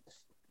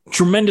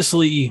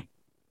tremendously,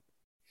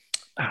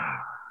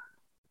 I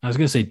was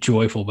going to say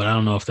joyful, but I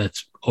don't know if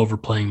that's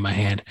overplaying my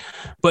hand.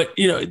 But,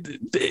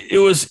 it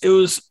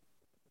was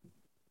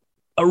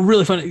a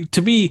really fun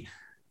to be.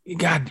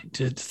 God,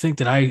 to think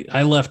that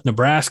I left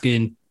Nebraska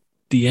in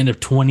the end of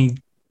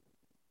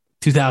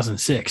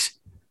 2006.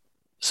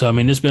 So I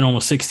mean, it's been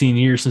almost 16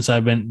 years since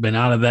I've been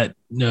out of that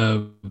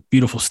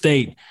beautiful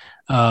state.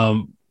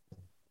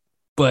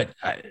 But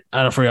I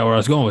don't forget where I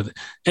was going with it.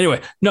 Anyway,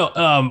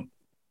 no,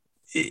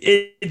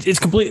 it's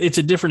complete. It's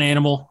a different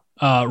animal.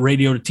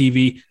 Radio to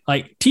TV,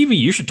 like TV,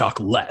 you should talk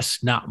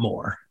less, not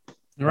more.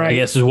 Right. I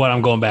guess is what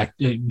I'm going back.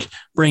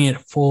 Bring it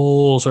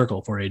full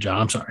circle for you,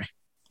 John. I'm sorry.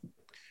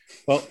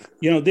 Well,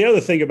 the other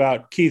thing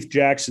about Keith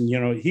Jackson,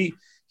 he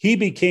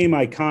became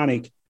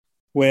iconic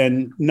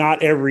when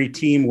not every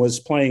team was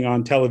playing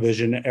on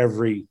television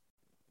every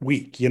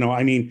week.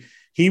 I mean,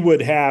 he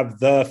would have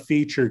the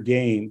feature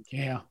game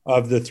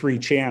of the 3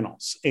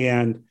 channels.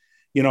 And,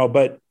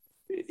 but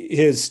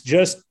his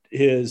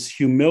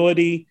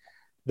humility,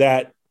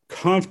 that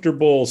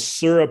comfortable,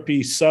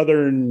 syrupy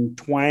Southern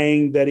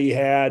twang that he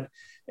had,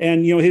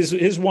 and,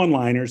 his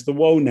one-liners, the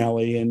whoa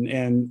Nelly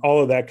and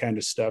all of that kind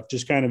of stuff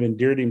just kind of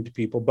endeared him to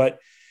people. But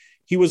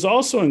he was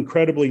also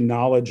incredibly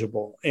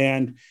knowledgeable.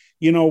 And,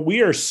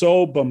 we are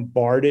so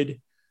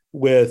bombarded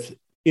with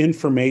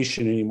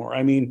information anymore.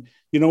 I mean,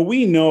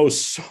 we know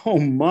so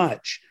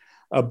much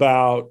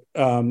about,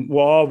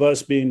 all of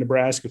us being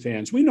Nebraska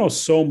fans, we know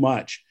so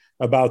much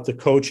about the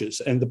coaches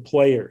and the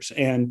players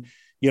and,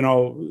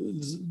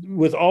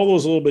 with all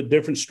those little bit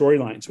different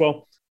storylines.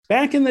 Well,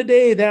 back in the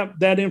day,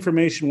 that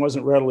information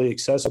wasn't readily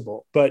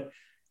accessible, but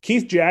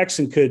Keith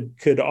Jackson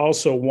could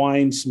also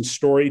wind some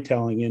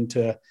storytelling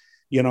into,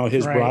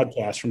 his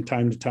broadcast from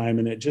time to time.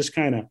 And it just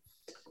kind of,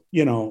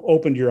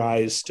 opened your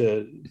eyes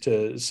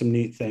to some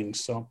neat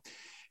things. So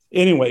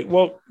anyway,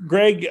 well,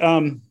 Greg,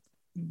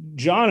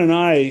 John and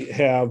I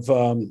have,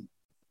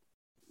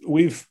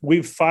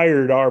 we've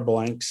fired our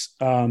blanks.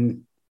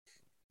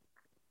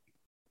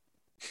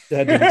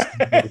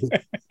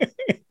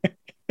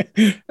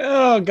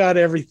 Oh, got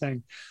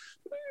everything.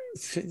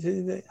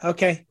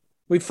 Okay.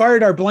 We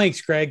fired our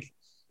blanks, Greg.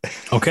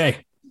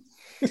 Okay.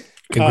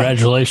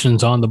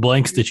 Congratulations on the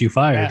blanks that you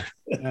fired.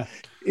 Yeah.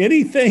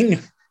 Anything,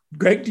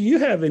 Greg, do you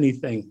have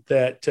anything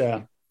that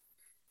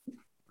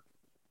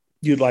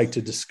you'd like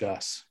to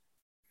discuss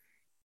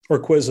or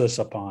quiz us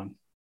upon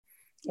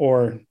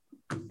or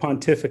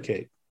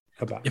pontificate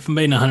about? If I'm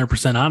being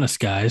 100% honest,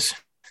 guys,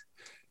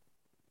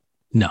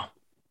 no.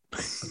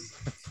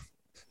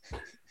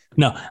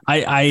 No,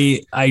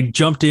 I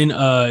jumped in,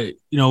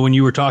 when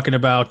you were talking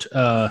about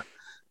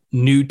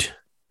Newt,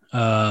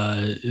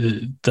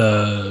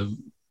 the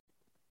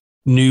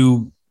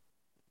new,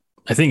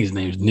 I think his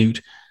name is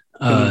Newt,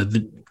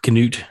 the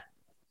Canute.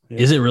 Yeah.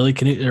 Is it really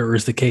Canute or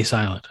is the K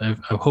silent? I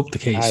hope the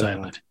K is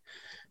silent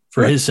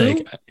for his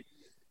sake.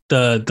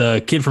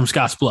 The kid from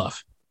Scotts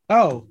Bluff.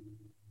 Oh,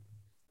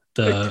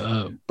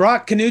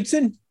 Brock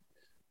Knudsen.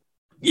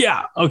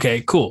 Yeah.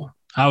 Okay, cool.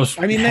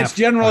 That's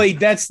generally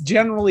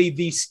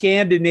the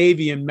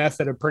Scandinavian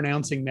method of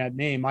pronouncing that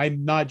name.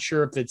 I'm not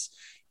sure if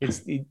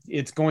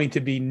it's going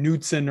to be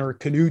Knudsen or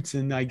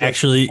Knudsen. I guess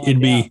actually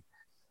it'd be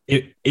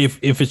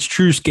if it's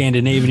true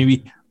Scandinavian,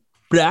 it'd be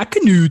Brock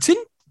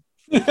Knudsen.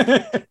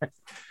 I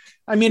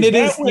mean, it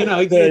is,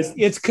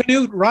 it's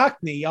Knut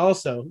Rockne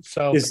also.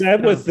 So is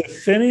that with the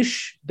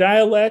Finnish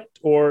dialect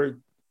or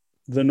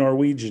the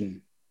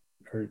Norwegian?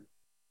 Or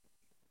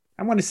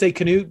I want to say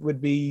Knut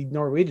would be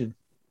Norwegian.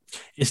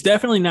 It's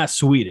definitely not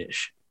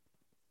Swedish.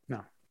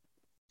 No.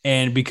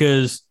 And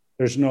because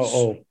there's no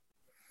O.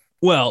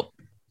 Well,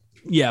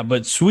 yeah,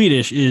 but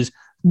Swedish is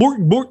bork,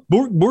 bork,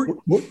 bork, bork.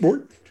 Bork,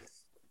 bork.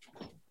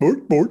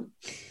 Bork, bork.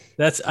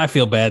 I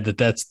feel bad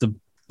that's the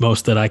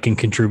most that I can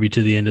contribute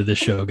to the end of this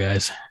show,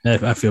 guys.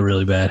 I feel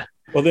really bad.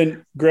 Well,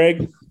 then,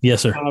 Greg.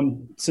 Yes, sir.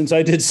 Since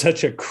I did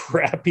such a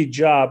crappy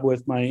job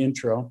with my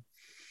intro.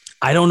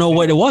 I don't know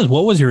what it was.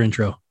 What was your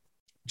intro?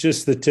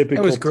 Just the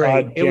typical. It was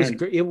great.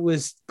 It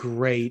was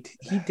great.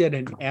 He did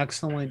an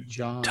excellent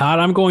job. Todd,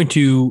 I'm going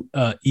to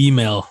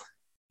email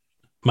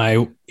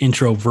my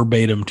intro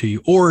verbatim to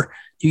you, or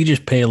you can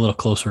just pay a little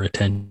closer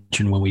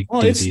attention when we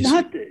do these.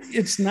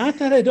 It's not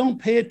that I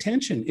don't pay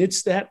attention.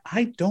 It's that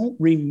I don't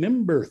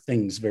remember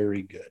things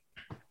very good.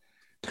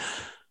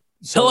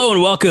 Hello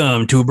and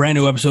welcome to a brand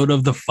new episode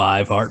of the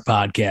 5 Heart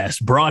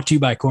Podcast, brought to you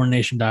by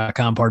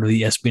CornNation.com, part of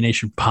the SB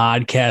Nation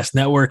Podcast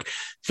Network.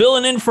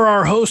 Filling in for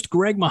our host,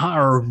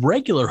 our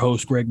regular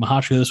host, Greg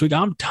Mahochka this week.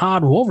 I'm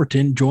Todd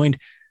Wolverton, joined,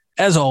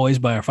 as always,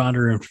 by our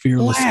founder and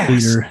fearless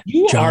leader,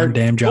 John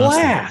Dam Johnston.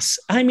 Glass.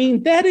 I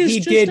mean, that is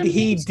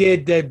he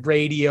did the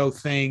radio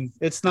thing.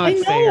 It's not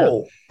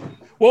fair.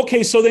 Well,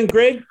 okay, so then,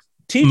 Greg,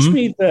 teach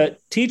me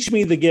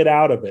the get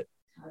out of it.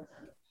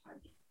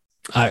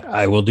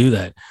 I will do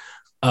that.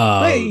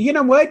 Hey, you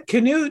know what?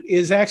 Canute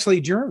is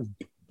actually German.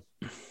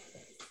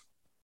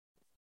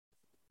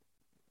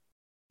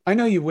 I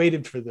know you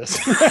waited for this.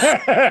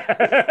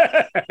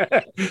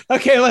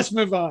 Okay, let's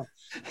move on.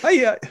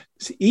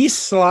 East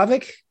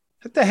Slavic?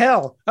 What the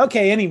hell?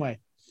 Okay, anyway.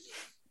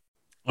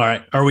 All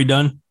right. Are we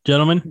done,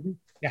 gentlemen?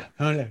 Yeah.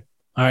 Okay.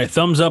 All right.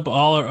 Thumbs up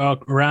all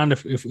around.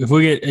 If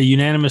we get a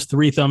unanimous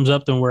 3 thumbs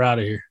up, then we're out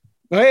of here.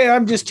 Hey,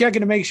 I'm just checking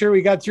to make sure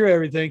we got through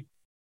everything.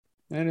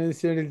 You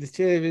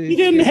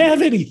didn't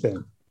have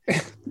anything.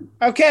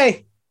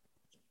 Okay.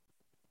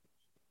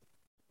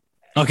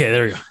 Okay,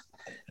 there we go.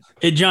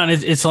 John,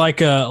 it's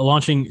like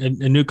launching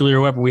a nuclear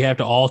weapon. We have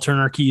to all turn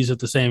our keys at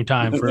the same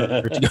time for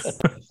it to go.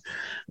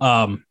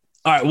 All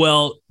right.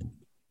 Well,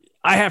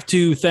 I have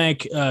to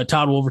thank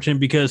Todd Wolverton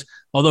because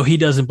although he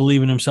doesn't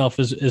believe in himself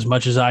as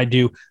much as I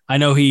do, I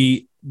know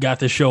he got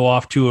the show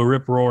off to a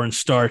rip-roaring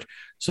start.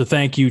 So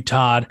thank you,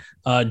 Todd.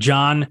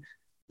 John,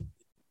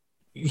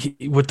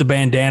 with the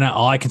bandana,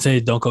 all I can say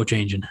is don't go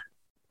changing.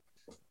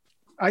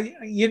 Do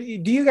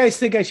you guys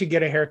think I should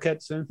get a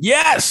haircut soon?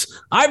 Yes,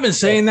 I've been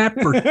saying that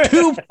for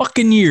 2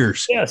 fucking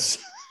years. Yes.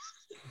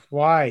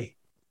 Why?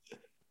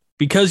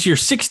 Because you're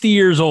 60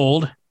 years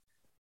old.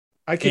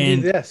 I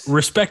can do this.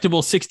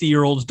 Respectable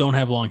 60-year-olds don't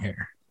have long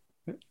hair.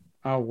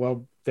 Oh,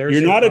 well, there's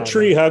You're not a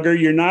tree hugger.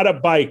 You're not a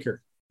biker.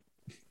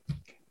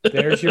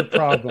 There's your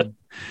problem.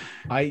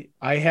 I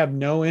have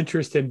no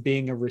interest in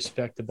being a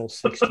respectable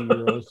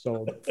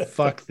 60-year-old.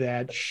 Fuck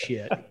that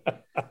shit.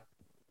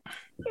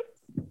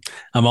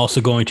 I'm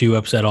also going to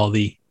upset all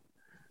the,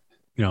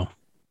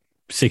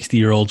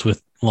 60-year-olds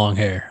with long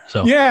hair.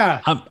 So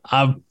yeah, I'm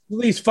at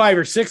least 5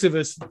 or 6 of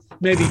us,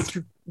 maybe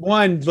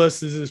one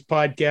listens to this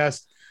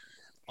podcast.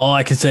 All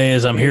I can say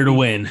is I'm here to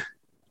win.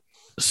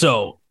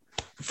 So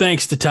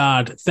thanks to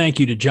Todd. Thank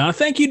you to John.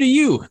 Thank you to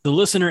you, the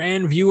listener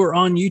and viewer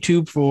on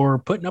YouTube, for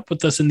putting up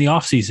with us in the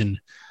off season.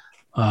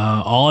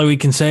 All we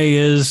can say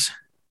is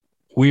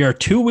we are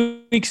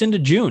 2 weeks into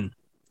June.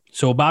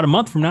 So about a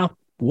month from now,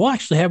 we'll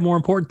actually have more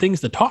important things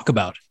to talk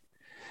about.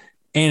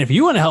 And if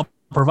you want to help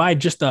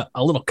provide just a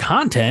little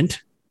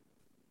content,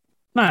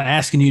 not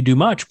asking you to do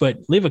much, but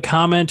leave a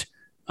comment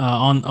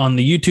on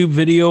the YouTube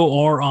video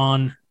or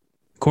on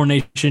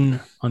Coronation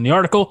on the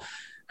article.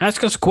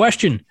 Ask us a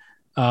question.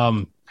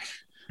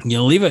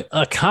 Leave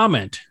a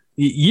comment.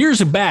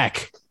 Years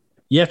back,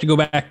 you have to go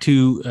back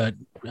to,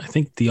 I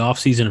think, the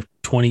offseason of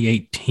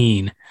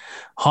 2018.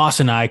 Haas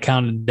and I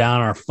counted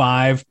down our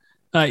 5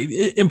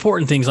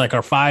 important things, like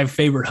our 5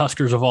 favorite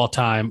Huskers of all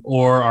time,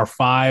 or our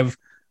 5.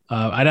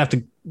 I'd have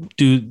to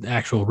do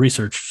actual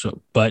research,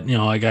 but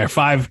like our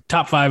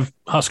top 5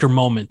 Husker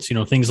moments,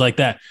 things like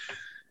that.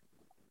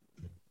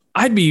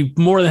 I'd be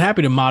more than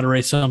happy to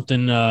moderate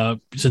something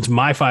since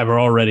my 5 are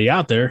already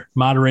out there.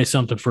 Moderate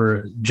something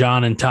for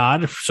John and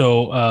Todd.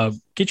 So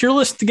get your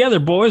list together,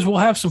 boys. We'll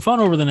have some fun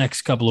over the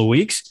next couple of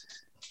weeks.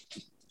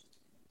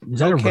 Is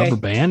that a rubber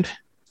band,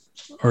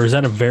 or is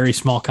that a very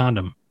small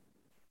condom?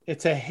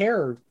 It's a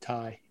hair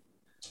tie.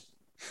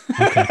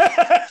 Okay.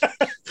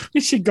 We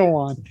should go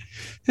on.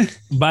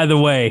 By the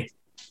way,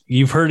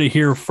 you've heard it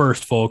here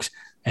first, folks.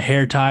 A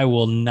hair tie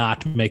will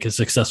not make a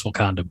successful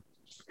condom.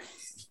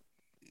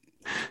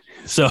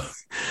 So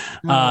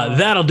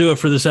that'll do it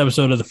for this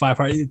episode of the 5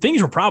 Heart.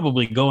 Things were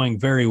probably going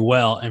very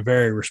well and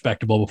very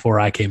respectable before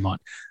I came on.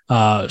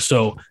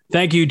 So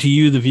thank you to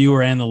you, the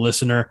viewer and the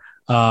listener.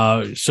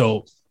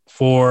 So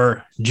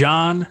for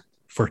John,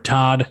 for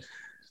Todd,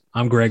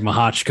 I'm Greg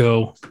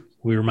Mahochko.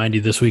 We remind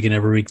you this week and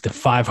every week that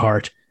 5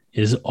 Heart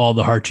is all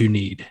the heart you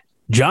need.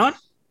 John?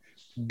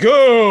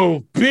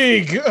 Go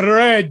Big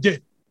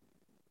Red.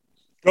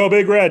 Go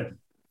Big Red.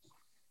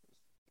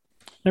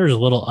 There's a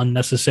little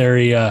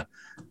unnecessary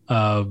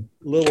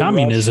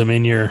communism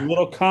in your...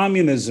 Little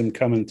communism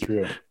coming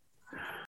through.